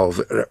resolve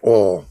at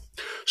all.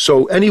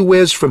 So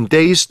anywheres from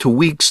days to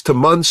weeks to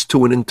months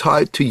to an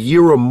entire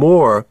year or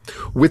more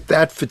with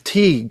that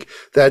fatigue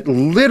that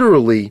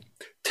literally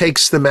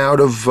takes them out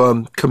of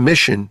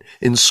commission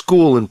in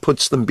school and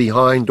puts them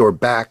behind or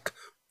back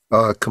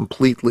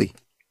completely.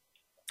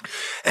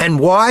 And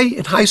why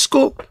in high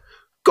school?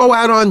 Go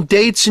out on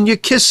dates and you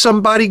kiss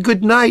somebody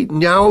goodnight.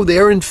 Now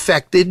they're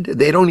infected.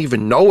 They don't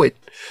even know it.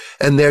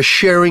 And they're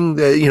sharing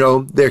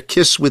their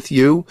kiss with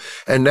you.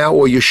 And now,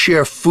 or you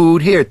share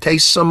food. Here,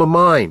 taste some of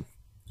mine.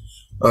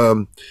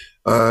 So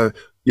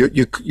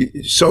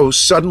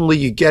suddenly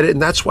you get it, and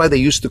that's why they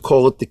used to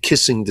call it the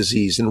kissing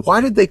disease. And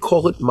why did they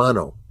call it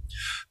mono?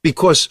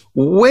 Because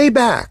way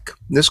back,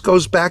 this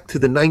goes back to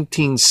the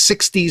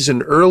 1960s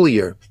and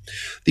earlier,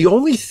 the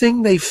only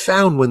thing they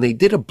found when they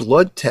did a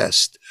blood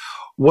test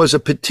was a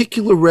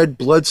particular red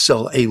blood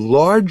cell, a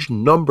large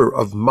number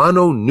of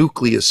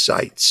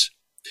mononucleocytes.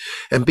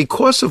 And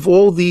because of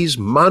all these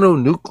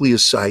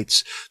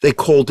mononucleocytes, they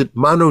called it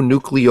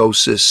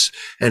mononucleosis,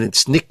 and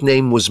its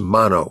nickname was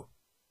mono.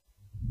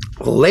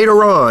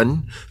 Later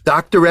on,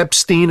 Dr.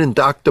 Epstein and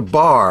Dr.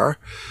 Barr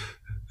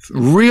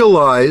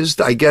realized,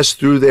 I guess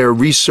through their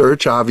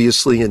research,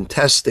 obviously, and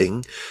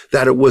testing,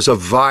 that it was a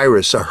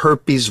virus, a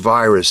herpes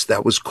virus,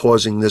 that was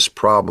causing this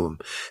problem.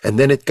 And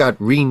then it got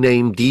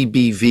renamed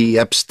EBV,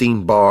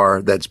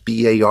 Epstein-Barr, that's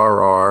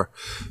B-A-R-R,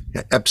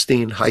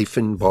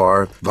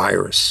 Epstein-Barr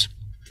Virus.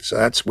 So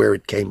that's where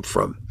it came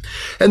from.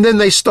 And then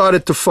they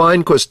started to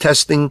find, because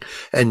testing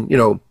and,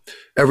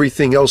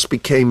 everything else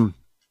became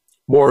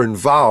more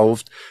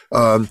involved,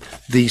 the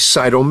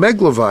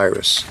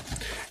Cytomegalovirus.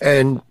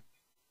 And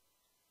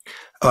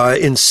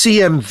in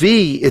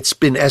CMV, it's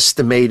been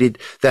estimated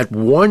that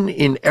 1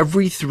 in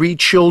every 3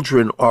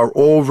 children are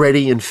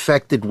already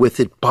infected with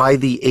it by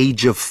the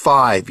age of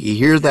 5. You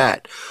hear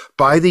that?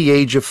 By the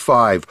age of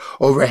 5.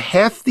 Over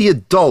half the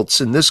adults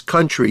in this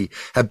country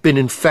have been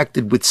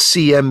infected with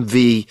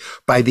CMV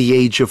by the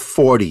age of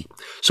 40.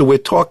 So we're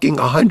talking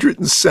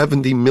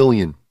 170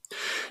 million.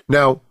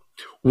 Now,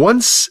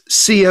 once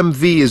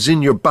CMV is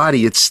in your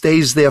body, it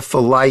stays there for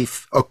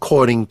life,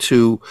 according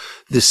to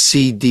the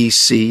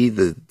CDC,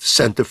 the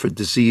Center for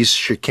Disease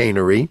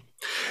Chicanery,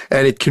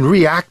 and it can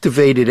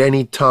reactivate at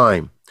any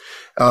time.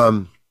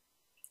 Can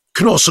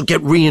also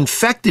get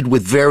reinfected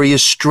with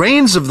various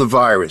strains of the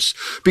virus,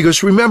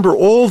 because remember,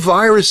 all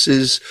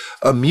viruses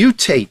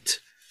mutate,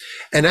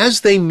 and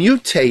as they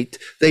mutate,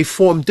 they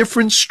form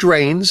different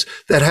strains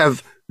that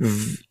have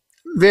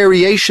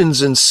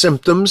variations in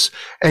symptoms,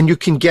 and you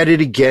can get it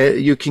again.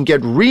 You can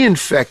get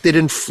reinfected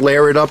and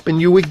flare it up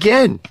in you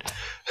again.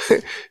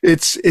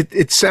 It should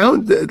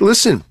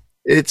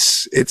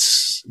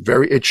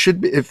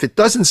be, if it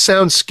doesn't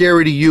sound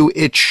scary to you,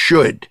 it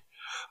should.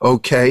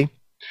 Okay.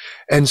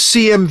 And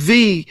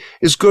CMV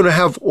is going to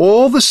have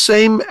all the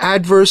same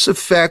adverse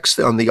effects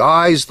on the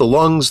eyes, the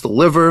lungs, the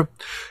liver.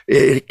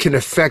 It can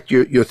affect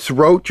your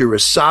throat, your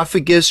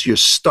esophagus, your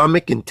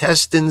stomach,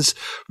 intestines,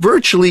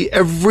 virtually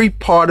every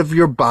part of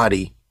your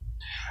body.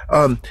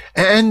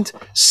 And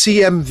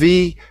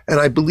CMV, and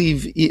I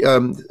believe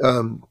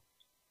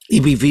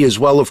EBV as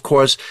well, of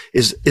course,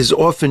 is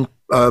often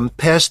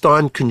passed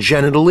on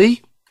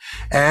congenitally.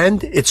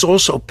 And it's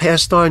also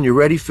passed on, you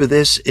ready for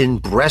this, in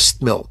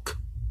breast milk.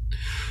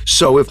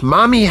 So if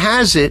mommy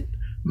has it,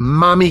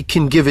 mommy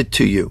can give it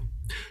to you.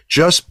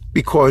 Just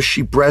because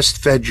she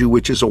breastfed you,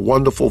 which is a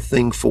wonderful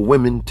thing for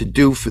women to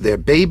do for their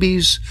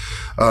babies.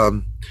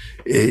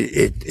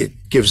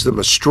 It gives them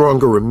a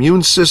stronger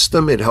immune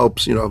system. It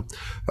helps, it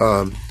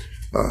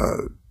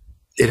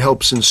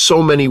helps in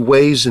so many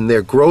ways in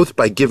their growth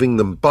by giving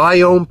them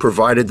biome,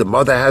 provided the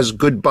mother has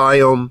good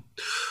biome.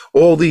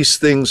 All these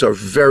things are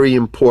very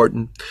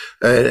important.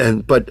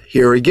 But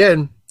here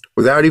again,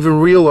 without even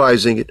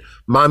realizing it,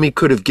 mommy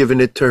could have given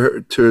it to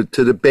her,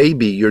 to the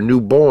baby, your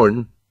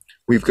newborn.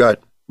 We've got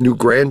new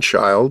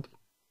grandchild,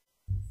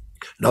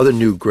 another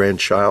new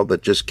grandchild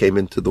that just came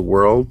into the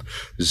world,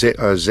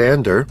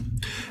 Xander.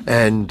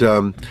 And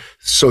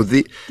so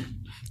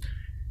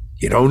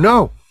you don't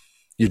know.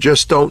 You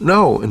just don't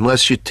know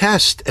unless you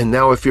test. And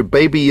now if your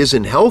baby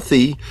isn't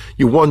healthy,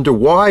 you wonder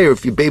why, or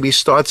if your baby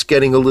starts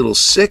getting a little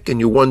sick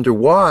and you wonder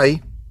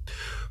why,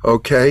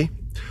 okay?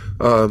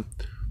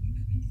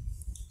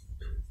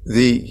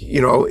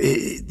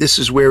 This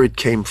is where it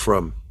came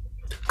from.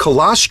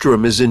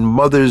 Colostrum is in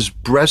mother's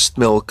breast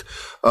milk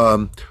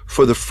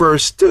for the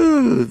first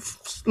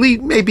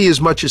maybe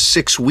as much as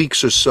 6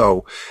 weeks or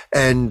so.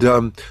 And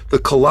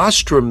the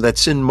colostrum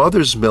that's in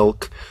mother's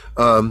milk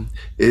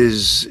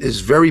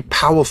is very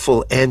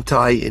powerful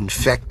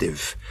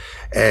anti-infective.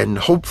 And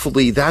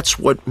hopefully that's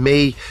what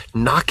may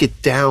knock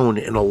it down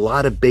in a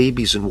lot of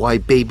babies and why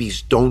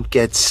babies don't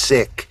get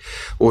sick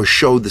or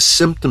show the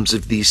symptoms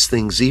of these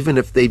things, even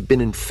if they've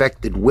been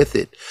infected with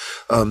it,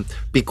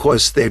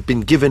 because they've been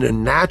given a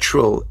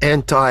natural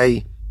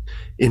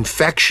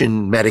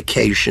anti-infection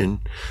medication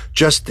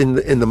just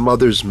in the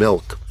mother's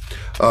milk.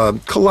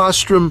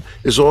 Colostrum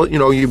is all,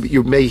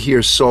 you may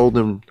hear sold,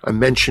 and I'm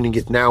mentioning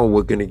it now.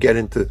 We're going to get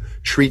into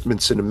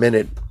treatments in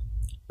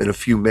a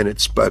few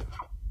minutes, but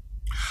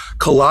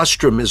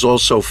colostrum is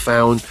also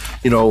found,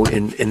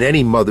 in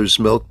any mother's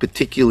milk,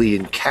 particularly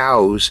in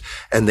cows,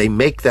 and they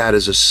make that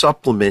as a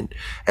supplement.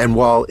 And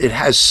while it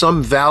has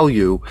some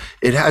value,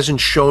 it hasn't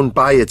shown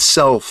by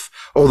itself,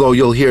 although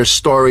you'll hear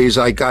stories,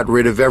 I got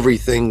rid of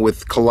everything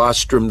with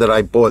colostrum that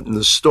I bought in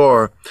the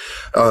store.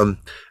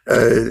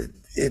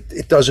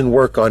 It doesn't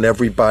work on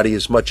everybody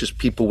as much as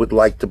people would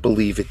like to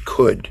believe it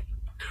could.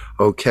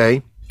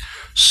 Okay?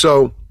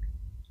 So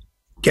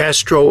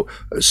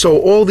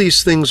all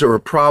these things are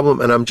a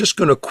problem, and I'm just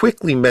going to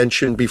quickly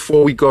mention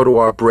before we go to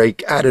our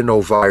break,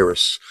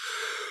 adenovirus.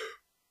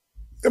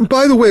 And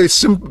by the way,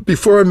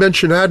 before I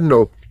mention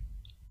adeno,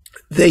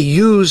 they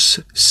use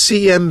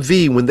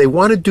CMV when they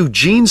want to do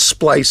gene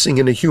splicing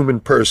in a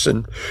human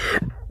person,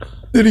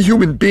 in a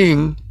human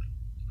being.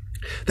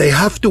 They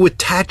have to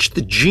attach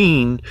the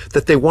gene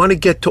that they want to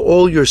get to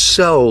all your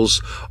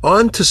cells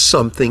onto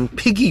something,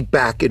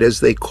 piggyback it as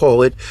they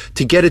call it,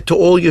 to get it to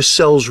all your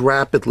cells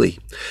rapidly.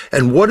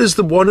 And what is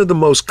one of the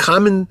most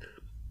common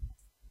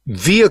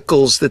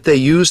vehicles that they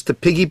use to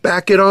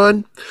piggyback it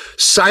on?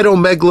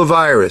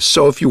 Cytomegalovirus.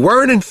 So if you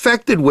weren't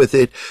infected with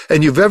it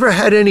and you've ever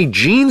had any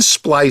gene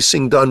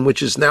splicing done,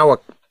 which is now a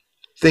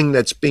thing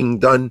that's being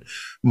done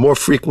more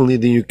frequently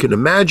than you can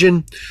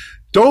imagine,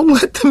 don't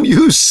let them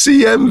use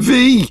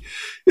CMV.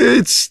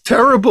 It's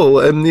terrible.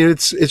 And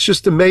it's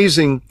just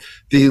amazing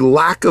the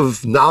lack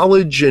of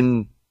knowledge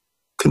and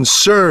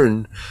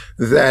concern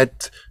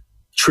that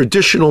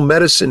traditional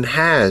medicine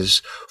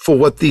has for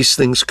what these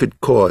things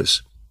could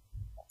cause.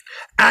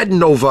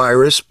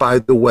 Adenovirus, by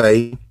the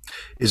way,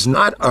 is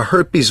not a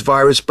herpes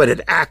virus, but it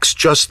acts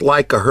just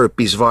like a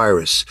herpes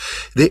virus.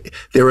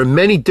 There are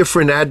many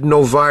different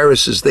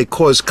adenoviruses. They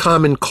cause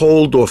common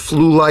cold or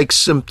flu-like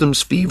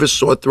symptoms, fever,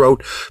 sore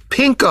throat,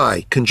 pink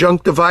eye,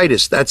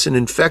 conjunctivitis, that's an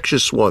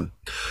infectious one,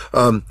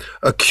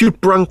 acute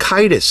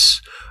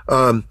bronchitis,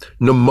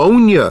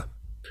 pneumonia,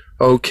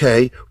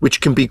 which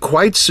can be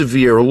quite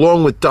severe,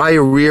 along with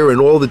diarrhea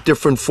and all the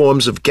different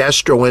forms of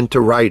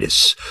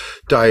gastroenteritis,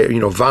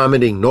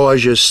 vomiting,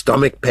 nausea,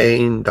 stomach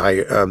pain,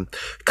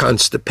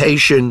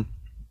 constipation.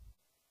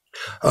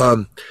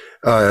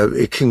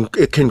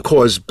 It can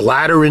cause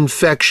bladder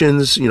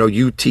infections,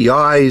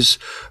 UTIs,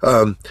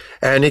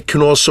 and it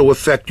can also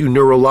affect you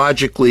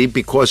neurologically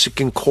because it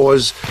can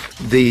cause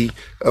the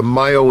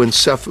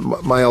myalgic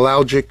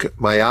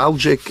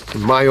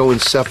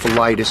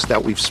myoencephalitis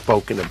that we've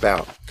spoken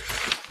about.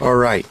 All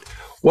right.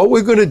 What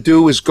we're going to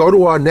do is go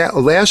to our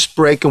last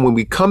break, and when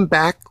we come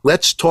back,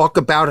 let's talk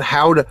about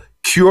how to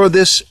cure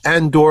this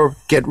and or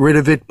get rid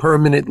of it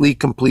permanently,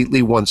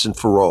 completely, once and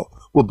for all.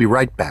 We'll be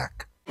right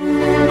back.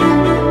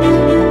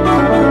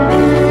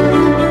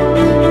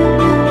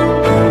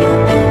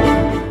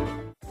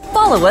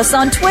 Follow us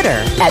on Twitter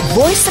at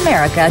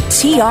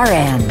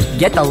VoiceAmericaTRN.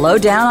 Get the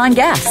lowdown on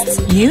guests,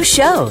 new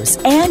shows,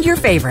 and your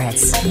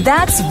favorites.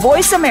 That's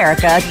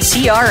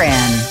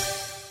VoiceAmericaTRN.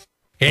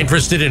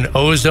 Interested in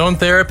ozone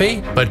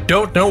therapy, but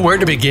don't know where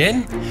to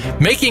begin?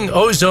 Making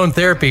ozone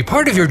therapy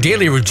part of your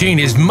daily routine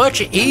is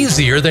much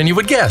easier than you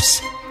would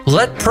guess.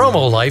 Let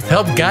Promo Life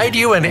help guide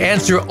you and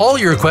answer all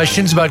your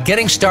questions about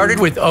getting started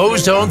with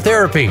ozone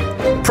therapy.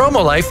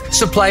 Promo Life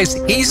supplies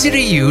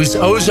easy-to-use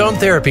ozone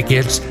therapy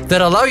kits that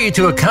allow you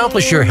to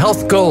accomplish your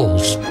health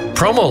goals.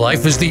 Promo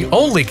Life is the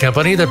only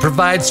company that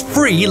provides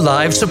free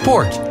live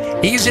support,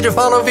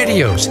 easy-to-follow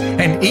videos,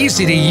 and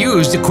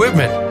easy-to-use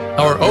equipment.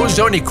 Our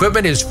ozone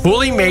equipment is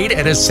fully made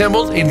and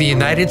assembled in the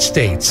United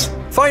States.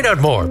 Find out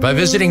more by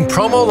visiting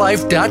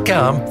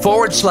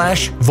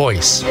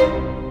promolife.com/voice.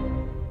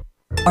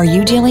 Are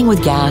you dealing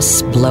with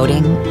gas,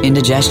 bloating,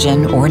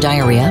 indigestion, or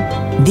diarrhea?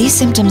 These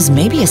symptoms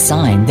may be a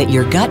sign that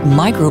your gut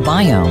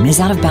microbiome is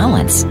out of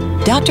balance.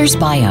 Doctor's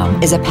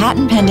Biome is a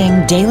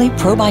patent-pending daily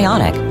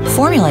probiotic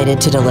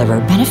formulated to deliver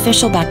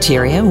beneficial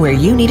bacteria where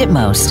you need it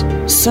most.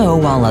 So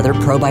while other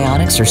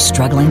probiotics are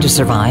struggling to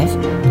survive,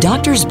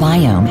 Doctor's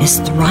Biome is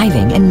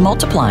thriving and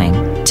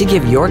multiplying to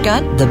give your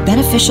gut the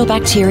beneficial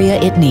bacteria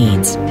it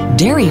needs.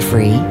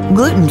 Dairy-free,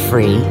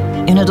 gluten-free,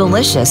 in a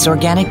delicious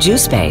organic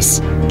juice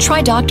base.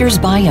 Try Doctor's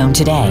Biome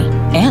today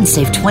and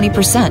save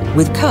 20%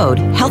 with code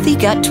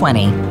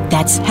HEALTHYGUT20.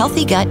 That's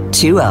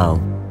HEALTHYGUT20.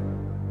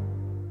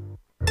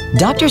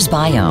 Doctor's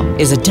Biome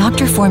is a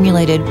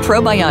doctor-formulated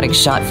probiotic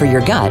shot for your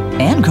gut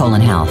and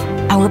colon health.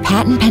 Our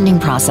patent-pending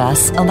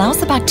process allows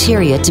the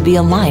bacteria to be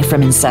alive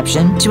from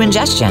inception to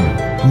ingestion,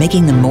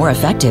 making them more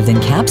effective than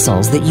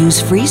capsules that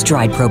use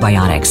freeze-dried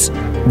probiotics.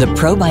 The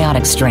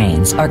probiotic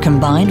strains are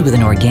combined with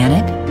an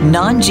organic,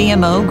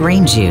 non-GMO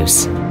green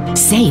juice.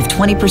 Save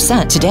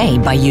 20% today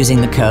by using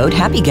the code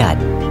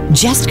HAPPYGUT.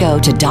 Just go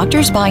to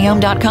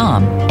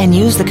doctorsbiome.com and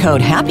use the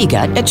code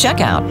HAPPYGUT at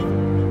checkout.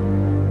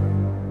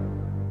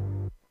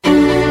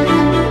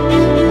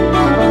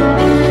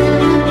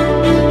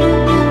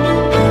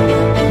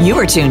 You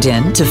are tuned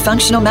in to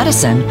Functional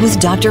Medicine with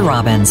Dr.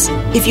 Robbins.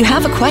 If you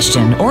have a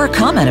question or a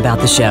comment about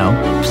the show,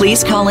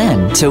 please call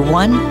in to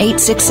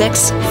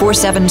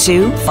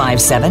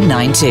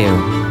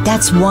 1-866-472-5792.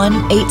 That's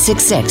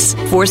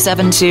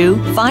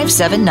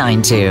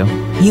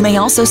 1-866-472-5792. You may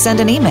also send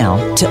an email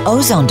to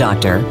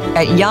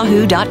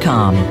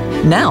ozonedoctor@yahoo.com.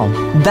 Now,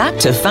 back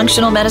to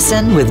Functional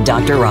Medicine with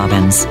Dr.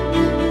 Robbins.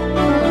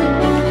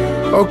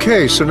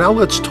 Okay, so now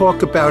let's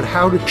talk about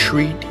how to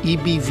treat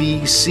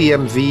EBV,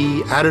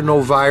 CMV,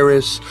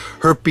 adenovirus,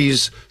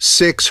 herpes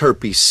 6,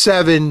 herpes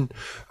 7,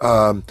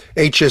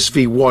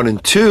 HSV 1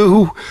 and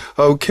 2,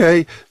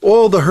 okay?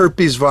 All the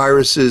herpes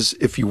viruses,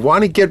 if you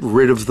want to get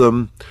rid of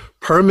them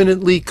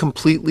permanently,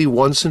 completely,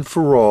 once and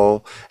for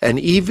all, and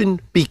even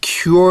be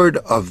cured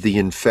of the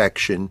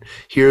infection,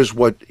 here's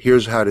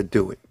how to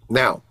do it.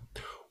 Now,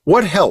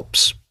 what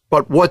helps,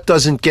 but what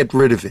doesn't get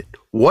rid of it?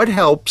 What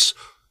helps?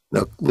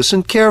 Now,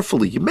 listen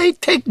carefully. You may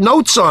take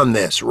notes on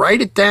this.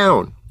 Write it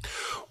down.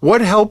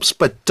 What helps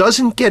but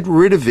doesn't get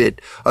rid of it,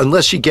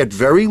 unless you get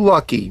very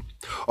lucky,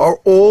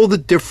 are all the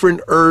different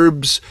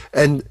herbs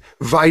and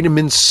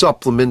vitamin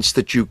supplements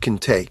that you can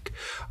take.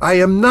 I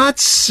am not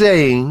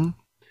saying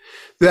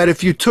that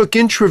if you took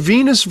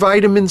intravenous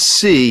vitamin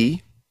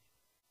C,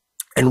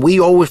 and we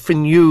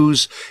often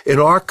use in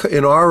our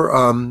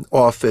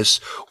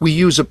office, we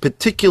use a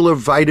particular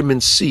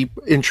vitamin C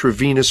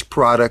intravenous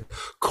product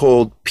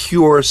called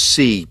Pure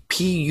C,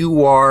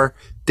 PUR-C.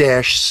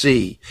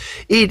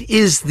 It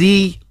is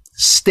the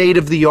state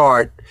of the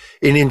art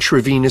in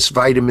intravenous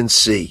vitamin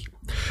C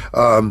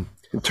in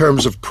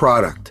terms of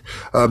product.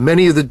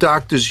 Many of the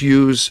doctors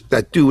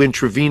that do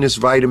intravenous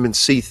vitamin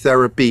C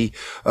therapy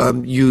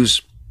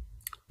use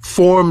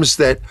forms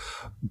that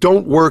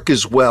don't work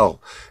as well.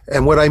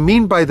 And what I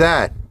mean by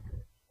that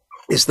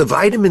is the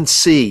vitamin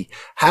C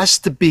has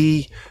to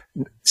be,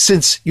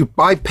 since you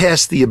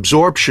bypass the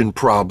absorption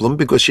problem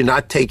because you're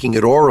not taking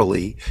it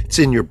orally, it's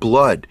in your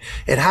blood,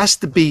 it has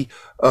to be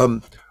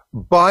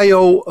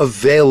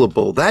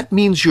bioavailable. That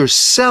means your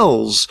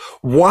cells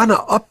want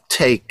to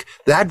uptake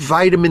that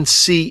vitamin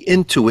C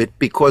into it,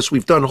 because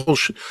we've done a whole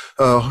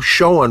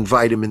show on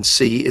vitamin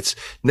C. It's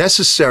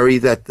necessary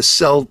that the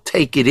cell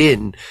take it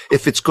in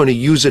if it's going to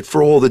use it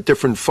for all the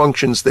different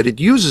functions that it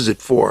uses it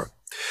for.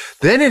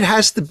 Then it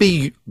has to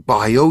be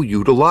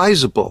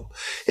bioutilizable.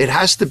 It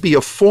has to be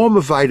a form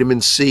of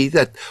vitamin C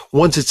that,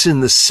 once it's in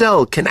the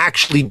cell, can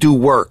actually do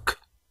work.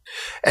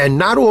 And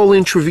not all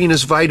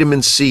intravenous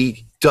vitamin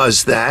C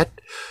does that.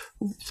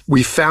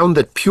 We found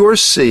that Pure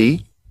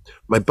C,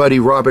 my buddy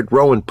Robert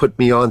Rowan put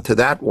me on to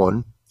that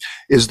one,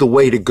 is the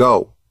way to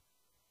go.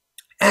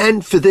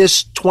 And for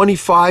this,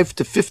 25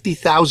 to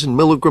 50,000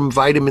 milligram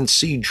vitamin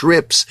C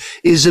drips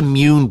is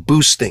immune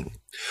boosting.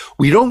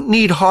 We don't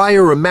need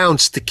higher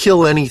amounts to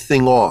kill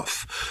anything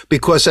off,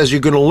 because as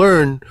you're going to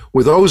learn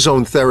with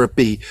ozone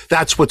therapy,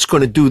 that's what's going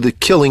to do the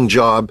killing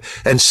job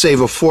and save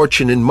a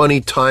fortune in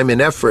money, time,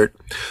 and effort,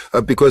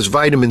 because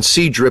vitamin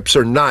C drips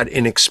are not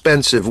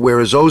inexpensive,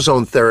 whereas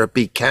ozone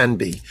therapy can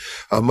be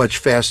much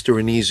faster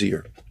and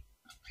easier.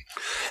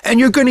 And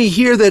you're going to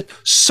hear that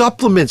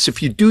supplements,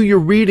 if you do your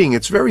reading,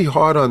 it's very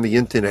hard on the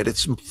internet.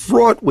 It's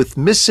fraught with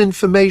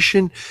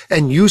misinformation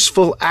and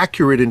useful,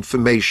 accurate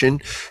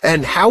information,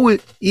 and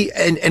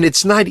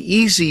it's not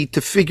easy to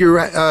figure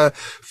out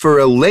for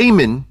a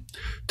layman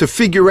to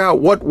figure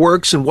out what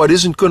works and what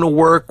isn't going to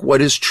work,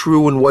 what is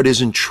true and what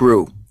isn't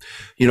true.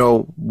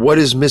 What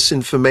is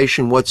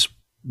misinformation, what's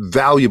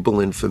valuable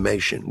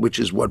information, which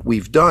is what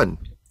we've done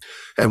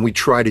and we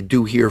try to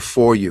do here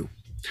for you.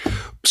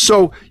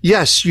 So,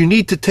 yes, you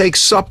need to take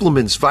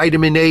supplements,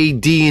 vitamin A,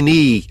 D, and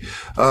E.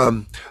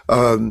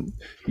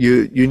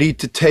 You need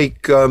to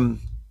take all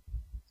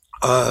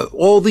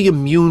the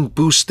immune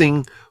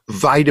boosting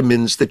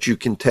vitamins that you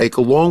can take,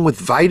 along with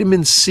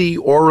vitamin C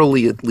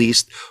orally at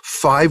least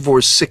 5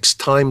 or 6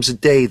 times a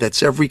day.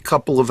 That's every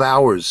couple of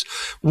hours.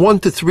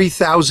 1,000 to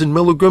 3,000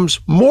 milligrams,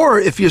 more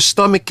if your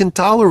stomach can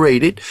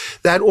tolerate it.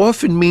 That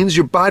often means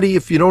your body,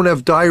 if you don't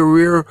have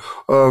diarrhea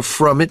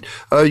from it,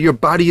 your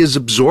body is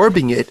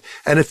absorbing it.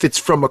 And if it's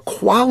from a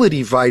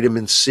quality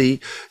vitamin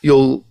C,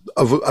 you'll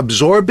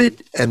absorb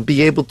it and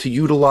be able to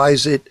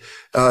utilize it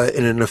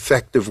in an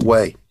effective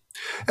way.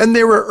 And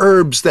there are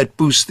herbs that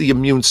boost the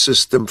immune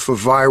system for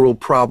viral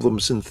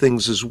problems and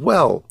things as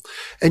well.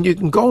 And you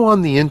can go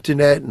on the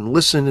internet and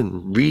listen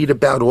and read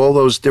about all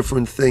those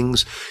different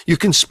things. You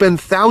can spend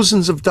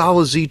thousands of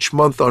dollars each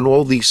month on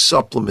all these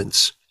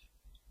supplements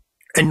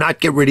and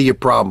not get rid of your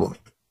problem.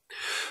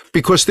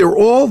 Because they're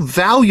all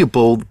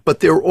valuable,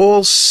 but they're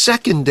all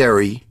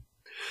secondary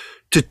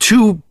to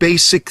 2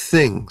 basic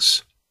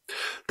things.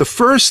 The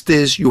first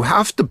is you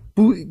have to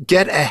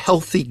get a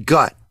healthy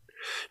gut.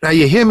 Now,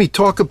 you hear me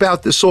talk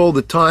about this all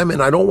the time,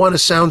 and I don't want to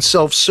sound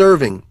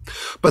self-serving,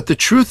 but the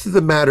truth of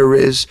the matter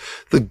is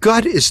the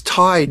gut is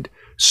tied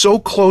so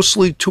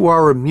closely to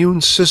our immune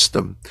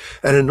system,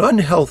 and an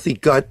unhealthy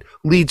gut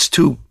leads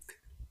to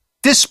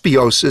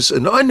dysbiosis,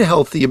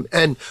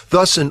 and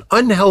thus an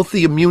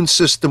unhealthy immune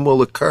system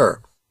will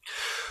occur.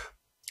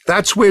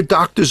 That's where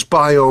Doctor's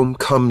Biome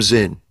comes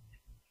in.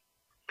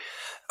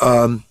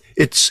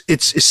 It's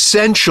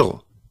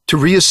essential to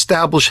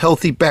reestablish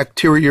healthy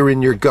bacteria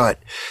in your gut.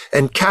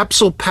 And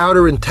capsule,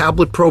 powder, and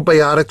tablet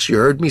probiotics, you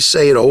heard me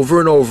say it over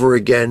and over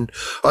again,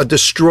 are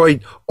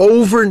destroyed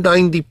over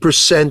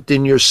 90%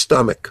 in your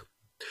stomach.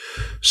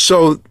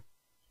 So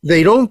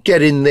they don't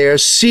get in there.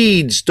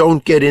 Seeds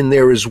don't get in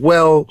there as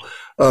well.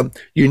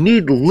 You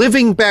need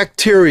living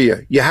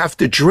bacteria. You have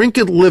to drink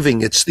it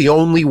living. It's the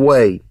only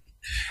way.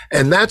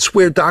 And that's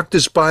where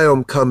Doctor's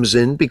Biome comes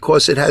in,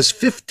 because it has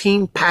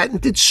 15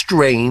 patented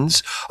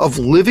strains of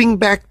living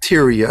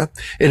bacteria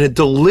in a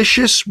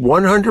delicious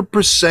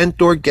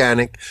 100%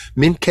 organic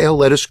mint, kale,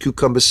 lettuce,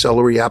 cucumber,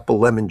 celery, apple,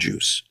 lemon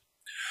juice.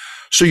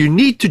 So you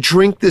need to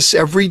drink this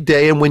every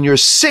day. And when you're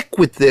sick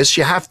with this,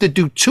 you have to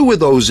do 2 of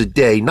those a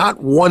day,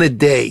 not 1 a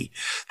day.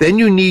 Then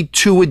you need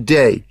 2 a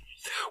day.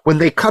 When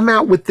they come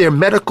out with their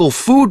medical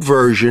food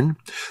version,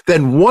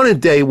 then 1 a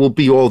day will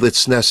be all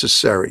that's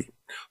necessary.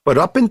 But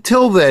up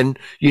until then,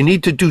 you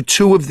need to do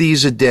 2 of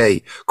these a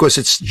day, because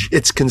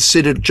it's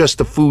considered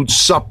just a food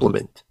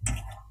supplement.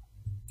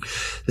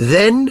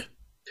 Then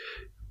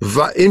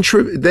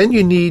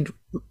you need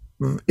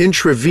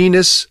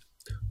intravenous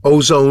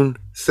ozone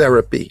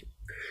therapy.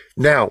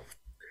 Now,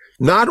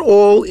 not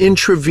all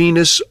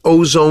intravenous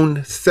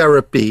ozone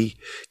therapy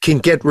can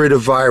get rid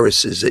of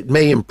viruses. It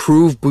may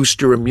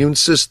boost your immune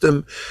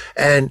system,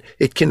 and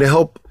it can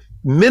help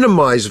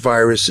minimize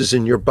viruses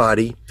in your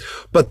body,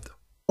 but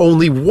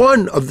only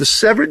one of the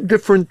 7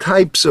 different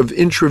types of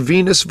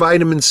intravenous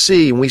vitamin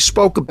C, and we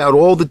spoke about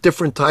all the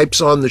different types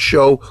on the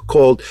show,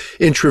 called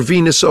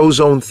Intravenous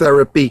Ozone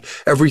Therapy,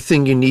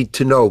 everything you need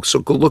to know. So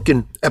go look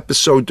in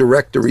episode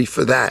directory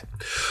for that.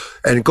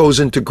 And it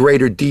goes into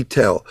greater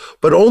detail.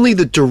 But only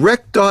the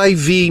direct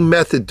IV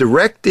method,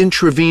 direct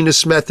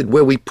intravenous method,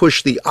 where we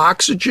push the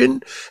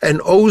oxygen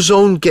and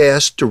ozone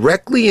gas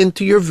directly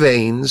into your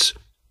veins,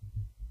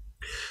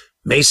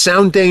 may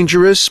sound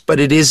dangerous, but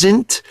it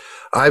isn't.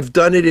 I've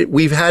done it.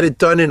 We've had it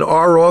done in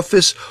our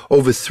office,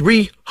 over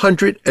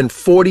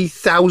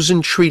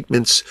 340,000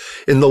 treatments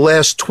in the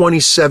last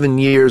 27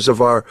 years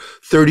of our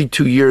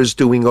 32 years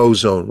doing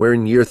ozone. We're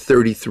in year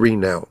 33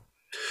 now.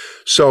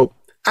 So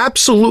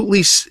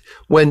absolutely,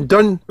 when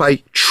done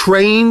by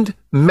trained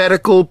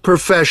medical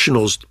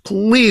professionals,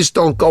 please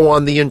don't go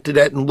on the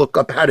internet and look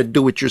up how to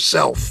do it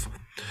yourself.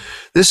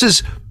 This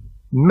is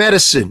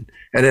medicine,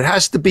 and it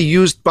has to be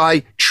used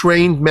by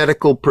trained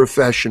medical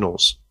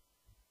professionals.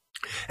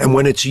 And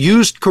when it's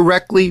used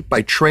correctly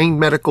by trained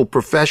medical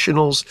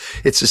professionals,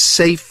 it's as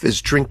safe as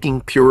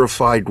drinking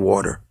purified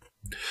water.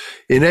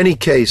 In any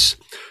case,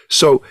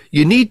 so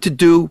you need to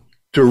do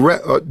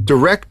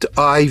direct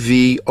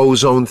IV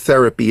ozone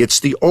therapy.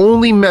 It's the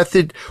only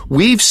method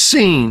we've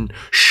seen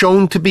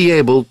shown to be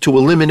able to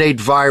eliminate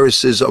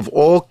viruses of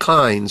all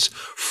kinds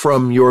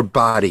from your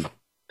body.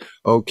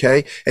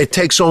 Okay? It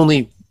takes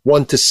only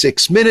 1 to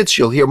 6 minutes.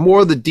 You'll hear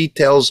more of the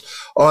details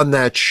on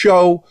that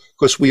show,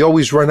 because we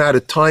always run out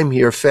of time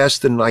here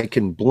faster than I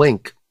can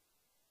blink.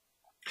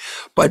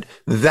 But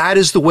that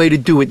is the way to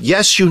do it.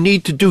 Yes, you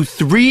need to do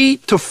 3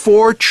 to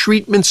 4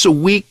 treatments a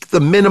week, the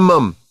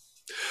minimum.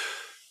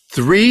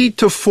 3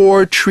 to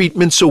 4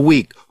 treatments a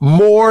week.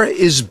 More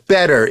is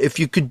better. If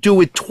you could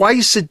do it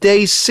twice a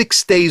day,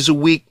 6 days a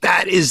week,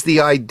 that is the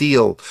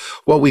ideal.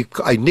 What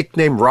I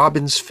nickname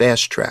Robin's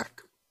Fast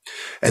Track.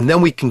 And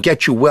then we can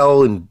get you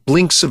well in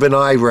blinks of an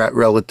eye,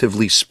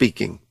 relatively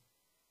speaking.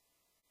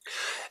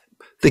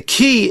 The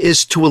key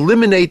is to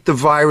eliminate the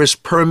virus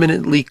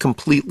permanently,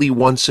 completely,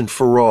 once and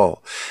for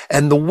all.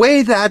 And the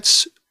way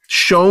that's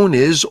shown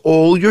is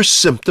all your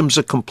symptoms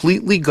are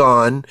completely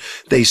gone.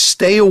 They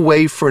stay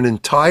away for an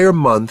entire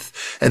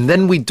month. And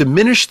then we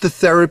diminish the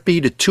therapy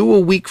to 2 a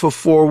week for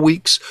 4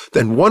 weeks,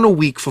 then 1 a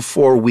week for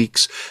 4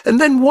 weeks, and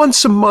then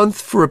once a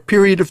month for a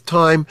period of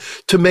time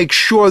to make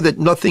sure that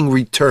nothing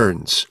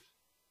returns.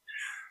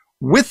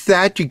 With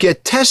that, you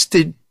get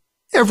tested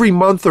every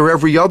month or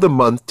every other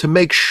month to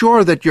make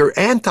sure that your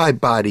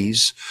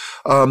antibodies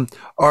are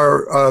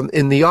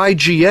in the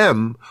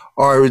IgM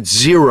are at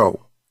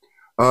 0.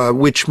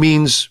 Which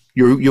means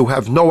you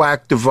have no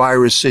active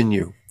virus in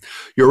you.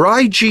 Your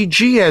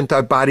IgG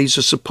antibodies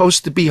are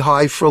supposed to be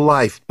high for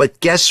life, but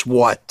guess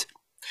what?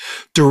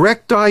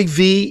 Direct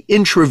IV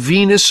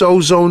intravenous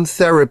ozone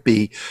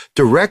therapy,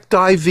 direct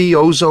IV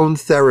ozone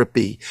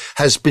therapy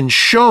has been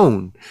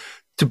shown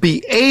to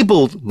be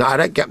able, not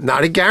a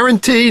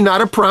guarantee,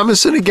 not a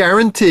promise and a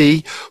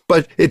guarantee,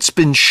 but it's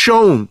been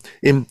shown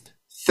in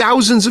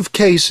thousands of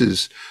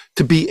cases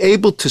to be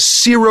able to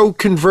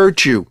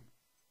seroconvert you.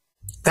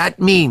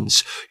 That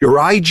means your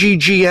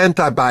IgG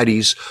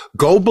antibodies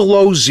go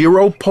below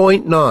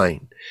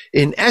 0.9.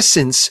 In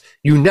essence,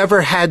 you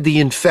never had the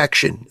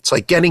infection. It's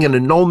like getting an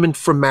annulment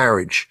for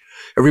marriage.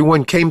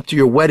 Everyone came to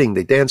your wedding.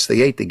 They danced,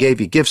 they ate, they gave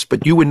you gifts,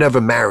 but you were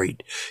never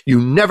married. You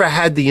never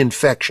had the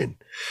infection.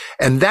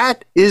 And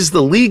that is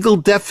the legal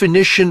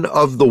definition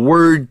of the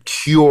word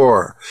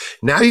cure.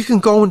 Now you can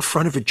go in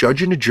front of a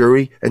judge and a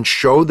jury and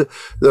show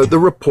the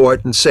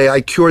report and say,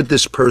 I cured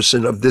this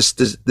person of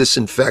this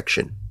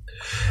infection.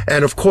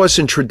 And of course,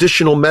 in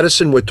traditional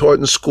medicine, we're taught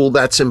in school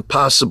that's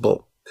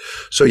impossible.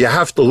 So you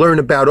have to learn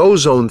about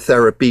ozone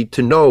therapy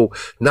to know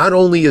not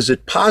only is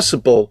it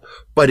possible,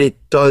 but it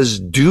does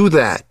do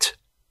that.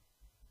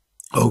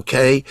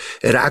 Okay?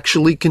 It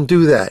actually can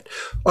do that.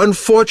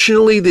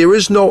 Unfortunately, there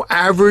is no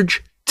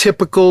average,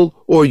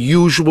 typical, or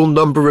usual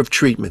number of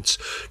treatments.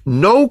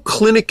 No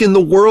clinic in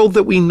the world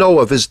that we know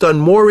of has done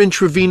more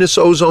intravenous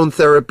ozone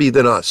therapy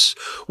than us.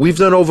 We've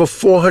done over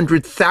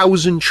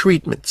 400,000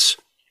 treatments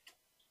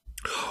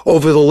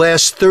over the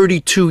last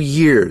 32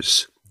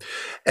 years.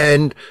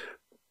 And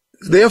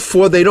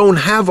therefore, they don't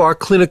have our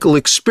clinical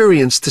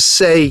experience to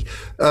say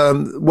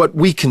what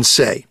we can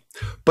say.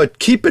 But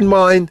keep in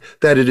mind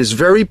that it is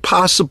very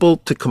possible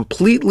to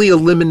completely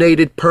eliminate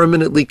it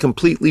permanently,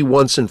 completely,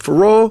 once and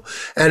for all.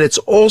 And it's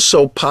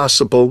also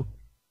possible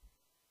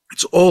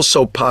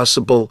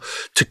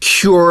to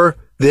cure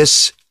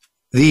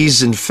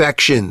these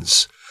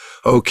infections.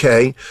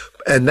 Okay?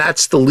 And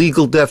that's the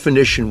legal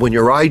definition. When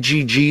your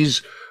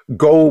IgGs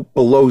go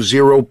below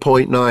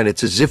 0.9,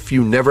 it's as if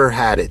you never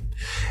had it.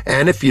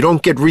 And if you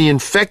don't get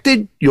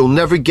reinfected, you'll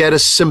never get a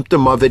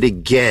symptom of it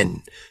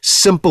again.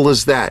 Simple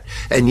as that.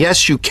 And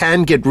yes, you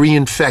can get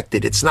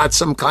reinfected. It's not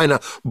some kind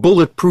of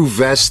bulletproof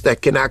vest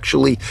that can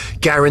actually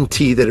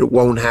guarantee that it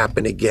won't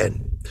happen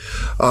again.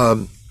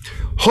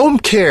 Home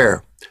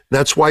care.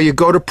 That's why you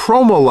go to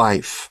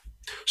PromoLife.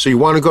 So you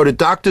want to go to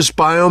Doctor's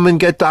Biome and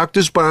get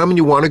Doctor's Biome, and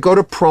you want to go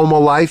to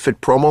PromoLife at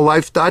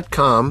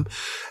promolife.com.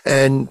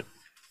 And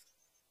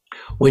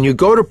when you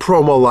go to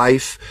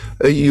PromoLife,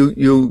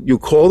 you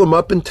call them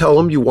up and tell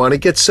them you want to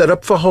get set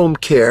up for home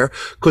care,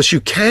 because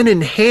you can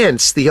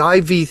enhance the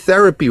IV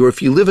therapy. Or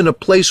if you live in a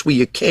place where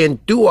you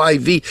can't do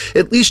IV,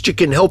 at least you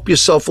can help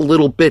yourself a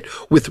little bit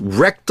with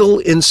rectal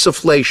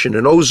insufflation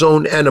and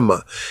ozone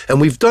enema.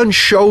 And we've done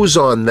shows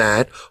on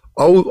that,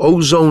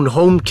 ozone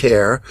home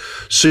care,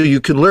 so you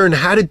can learn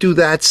how to do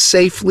that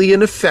safely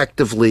and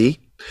effectively.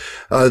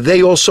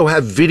 They also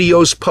have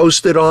videos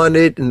posted on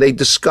it, and they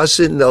discuss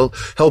it, and they'll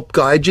help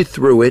guide you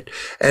through it.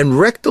 And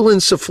rectal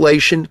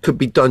insufflation could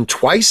be done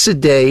twice a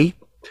day,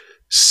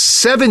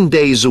 7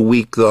 days a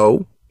week,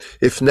 though,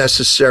 if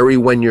necessary,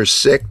 when you're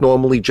sick.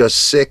 Normally just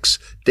 6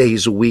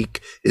 days a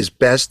week is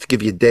best to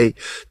give you a day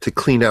to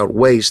clean out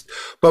waste.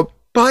 But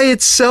by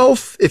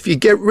itself, if you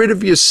get rid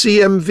of your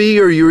CMV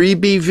or your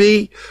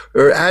EBV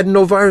or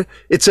adenovirus,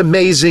 it's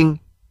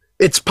amazing.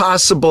 It's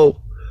possible.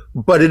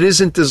 But it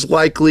isn't as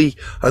likely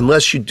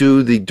unless you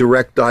do the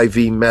direct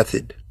IV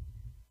method.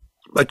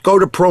 But go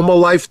to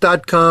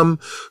promolife.com,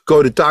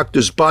 go to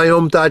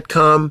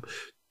doctorsbiome.com,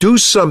 do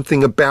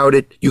something about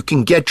it. You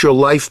can get your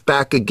life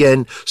back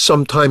again,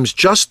 sometimes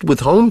just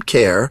with home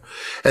care.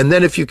 And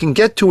then if you can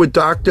get to a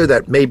doctor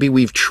that maybe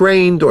we've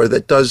trained or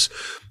that does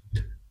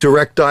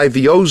direct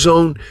IV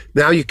ozone,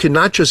 now you can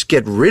not just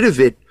get rid of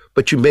it,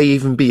 but you may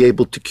even be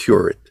able to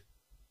cure it.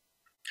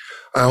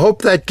 I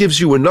hope that gives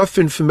you enough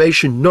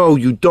information. No,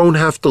 you don't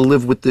have to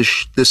live with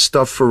this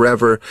stuff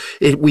forever.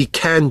 We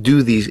can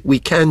do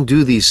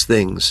these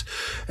things.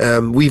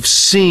 We've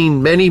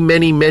seen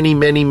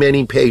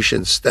many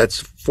patients. That's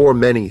 4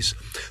 manys.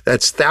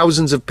 That's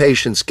thousands of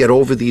patients get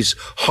over these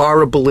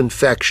horrible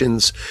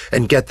infections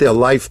and get their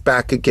life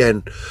back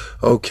again.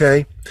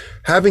 Okay?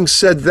 Having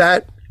said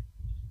that,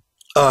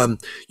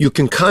 you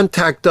can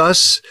contact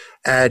us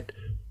at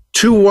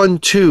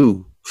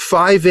 212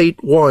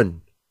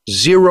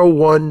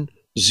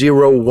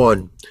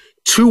 212-581-0101.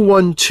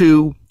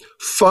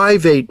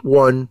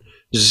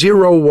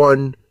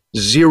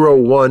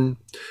 212-581-0101.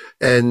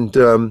 And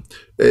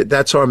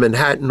that's our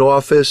Manhattan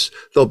office.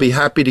 They'll be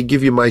happy to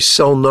give you my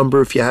cell number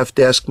if you have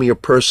to ask me a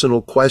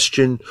personal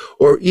question,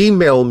 or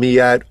email me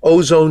at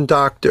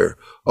ozonedoctor,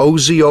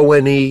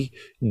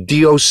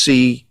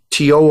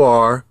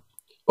 OZONEDOCTOR,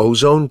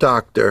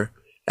 ozonedoctor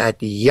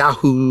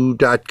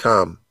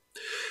 @yahoo.com.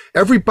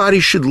 Everybody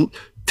should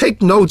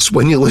take notes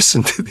when you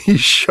listen to these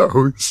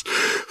shows,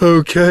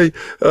 okay?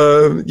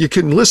 You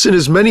can listen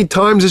as many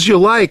times as you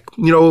like.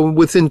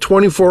 Within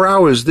 24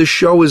 hours, this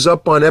show is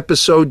up on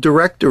episode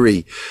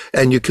directory,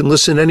 and you can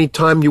listen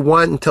anytime you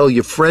want and tell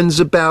your friends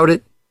about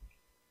it.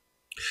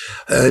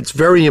 It's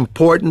very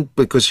important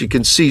because you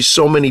can see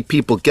so many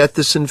people get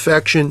this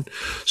infection.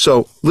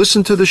 So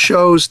listen to the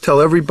shows,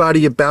 tell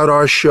everybody about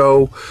our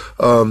show.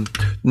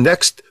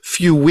 Next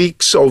few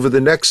weeks, over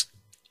the next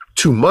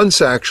 2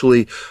 months,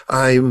 actually,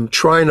 I'm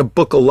trying to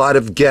book a lot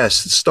of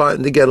guests. It's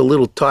starting to get a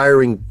little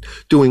tiring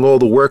doing all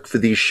the work for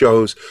these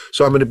shows.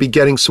 So I'm going to be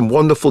getting some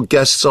wonderful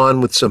guests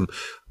on with some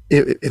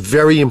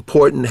very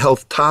important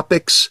health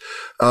topics.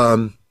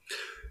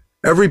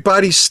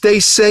 Everybody stay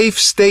safe,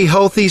 stay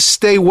healthy,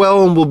 stay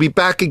well, and we'll be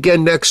back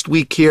again next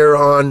week here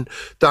on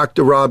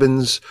Dr.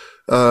 Robbins'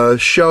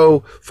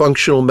 show,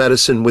 Functional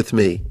Medicine with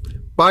Me.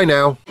 Bye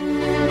now.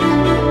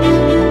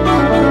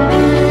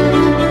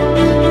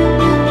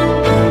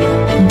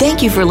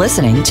 Thank you for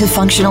listening to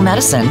Functional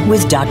Medicine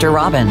with Dr.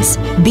 Robbins.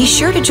 Be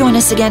sure to join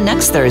us again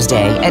next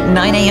Thursday at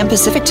 9 a.m.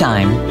 Pacific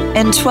Time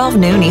and 12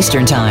 noon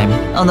Eastern Time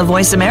on the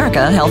Voice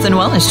America Health and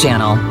Wellness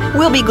Channel.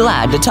 We'll be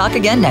glad to talk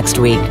again next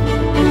week.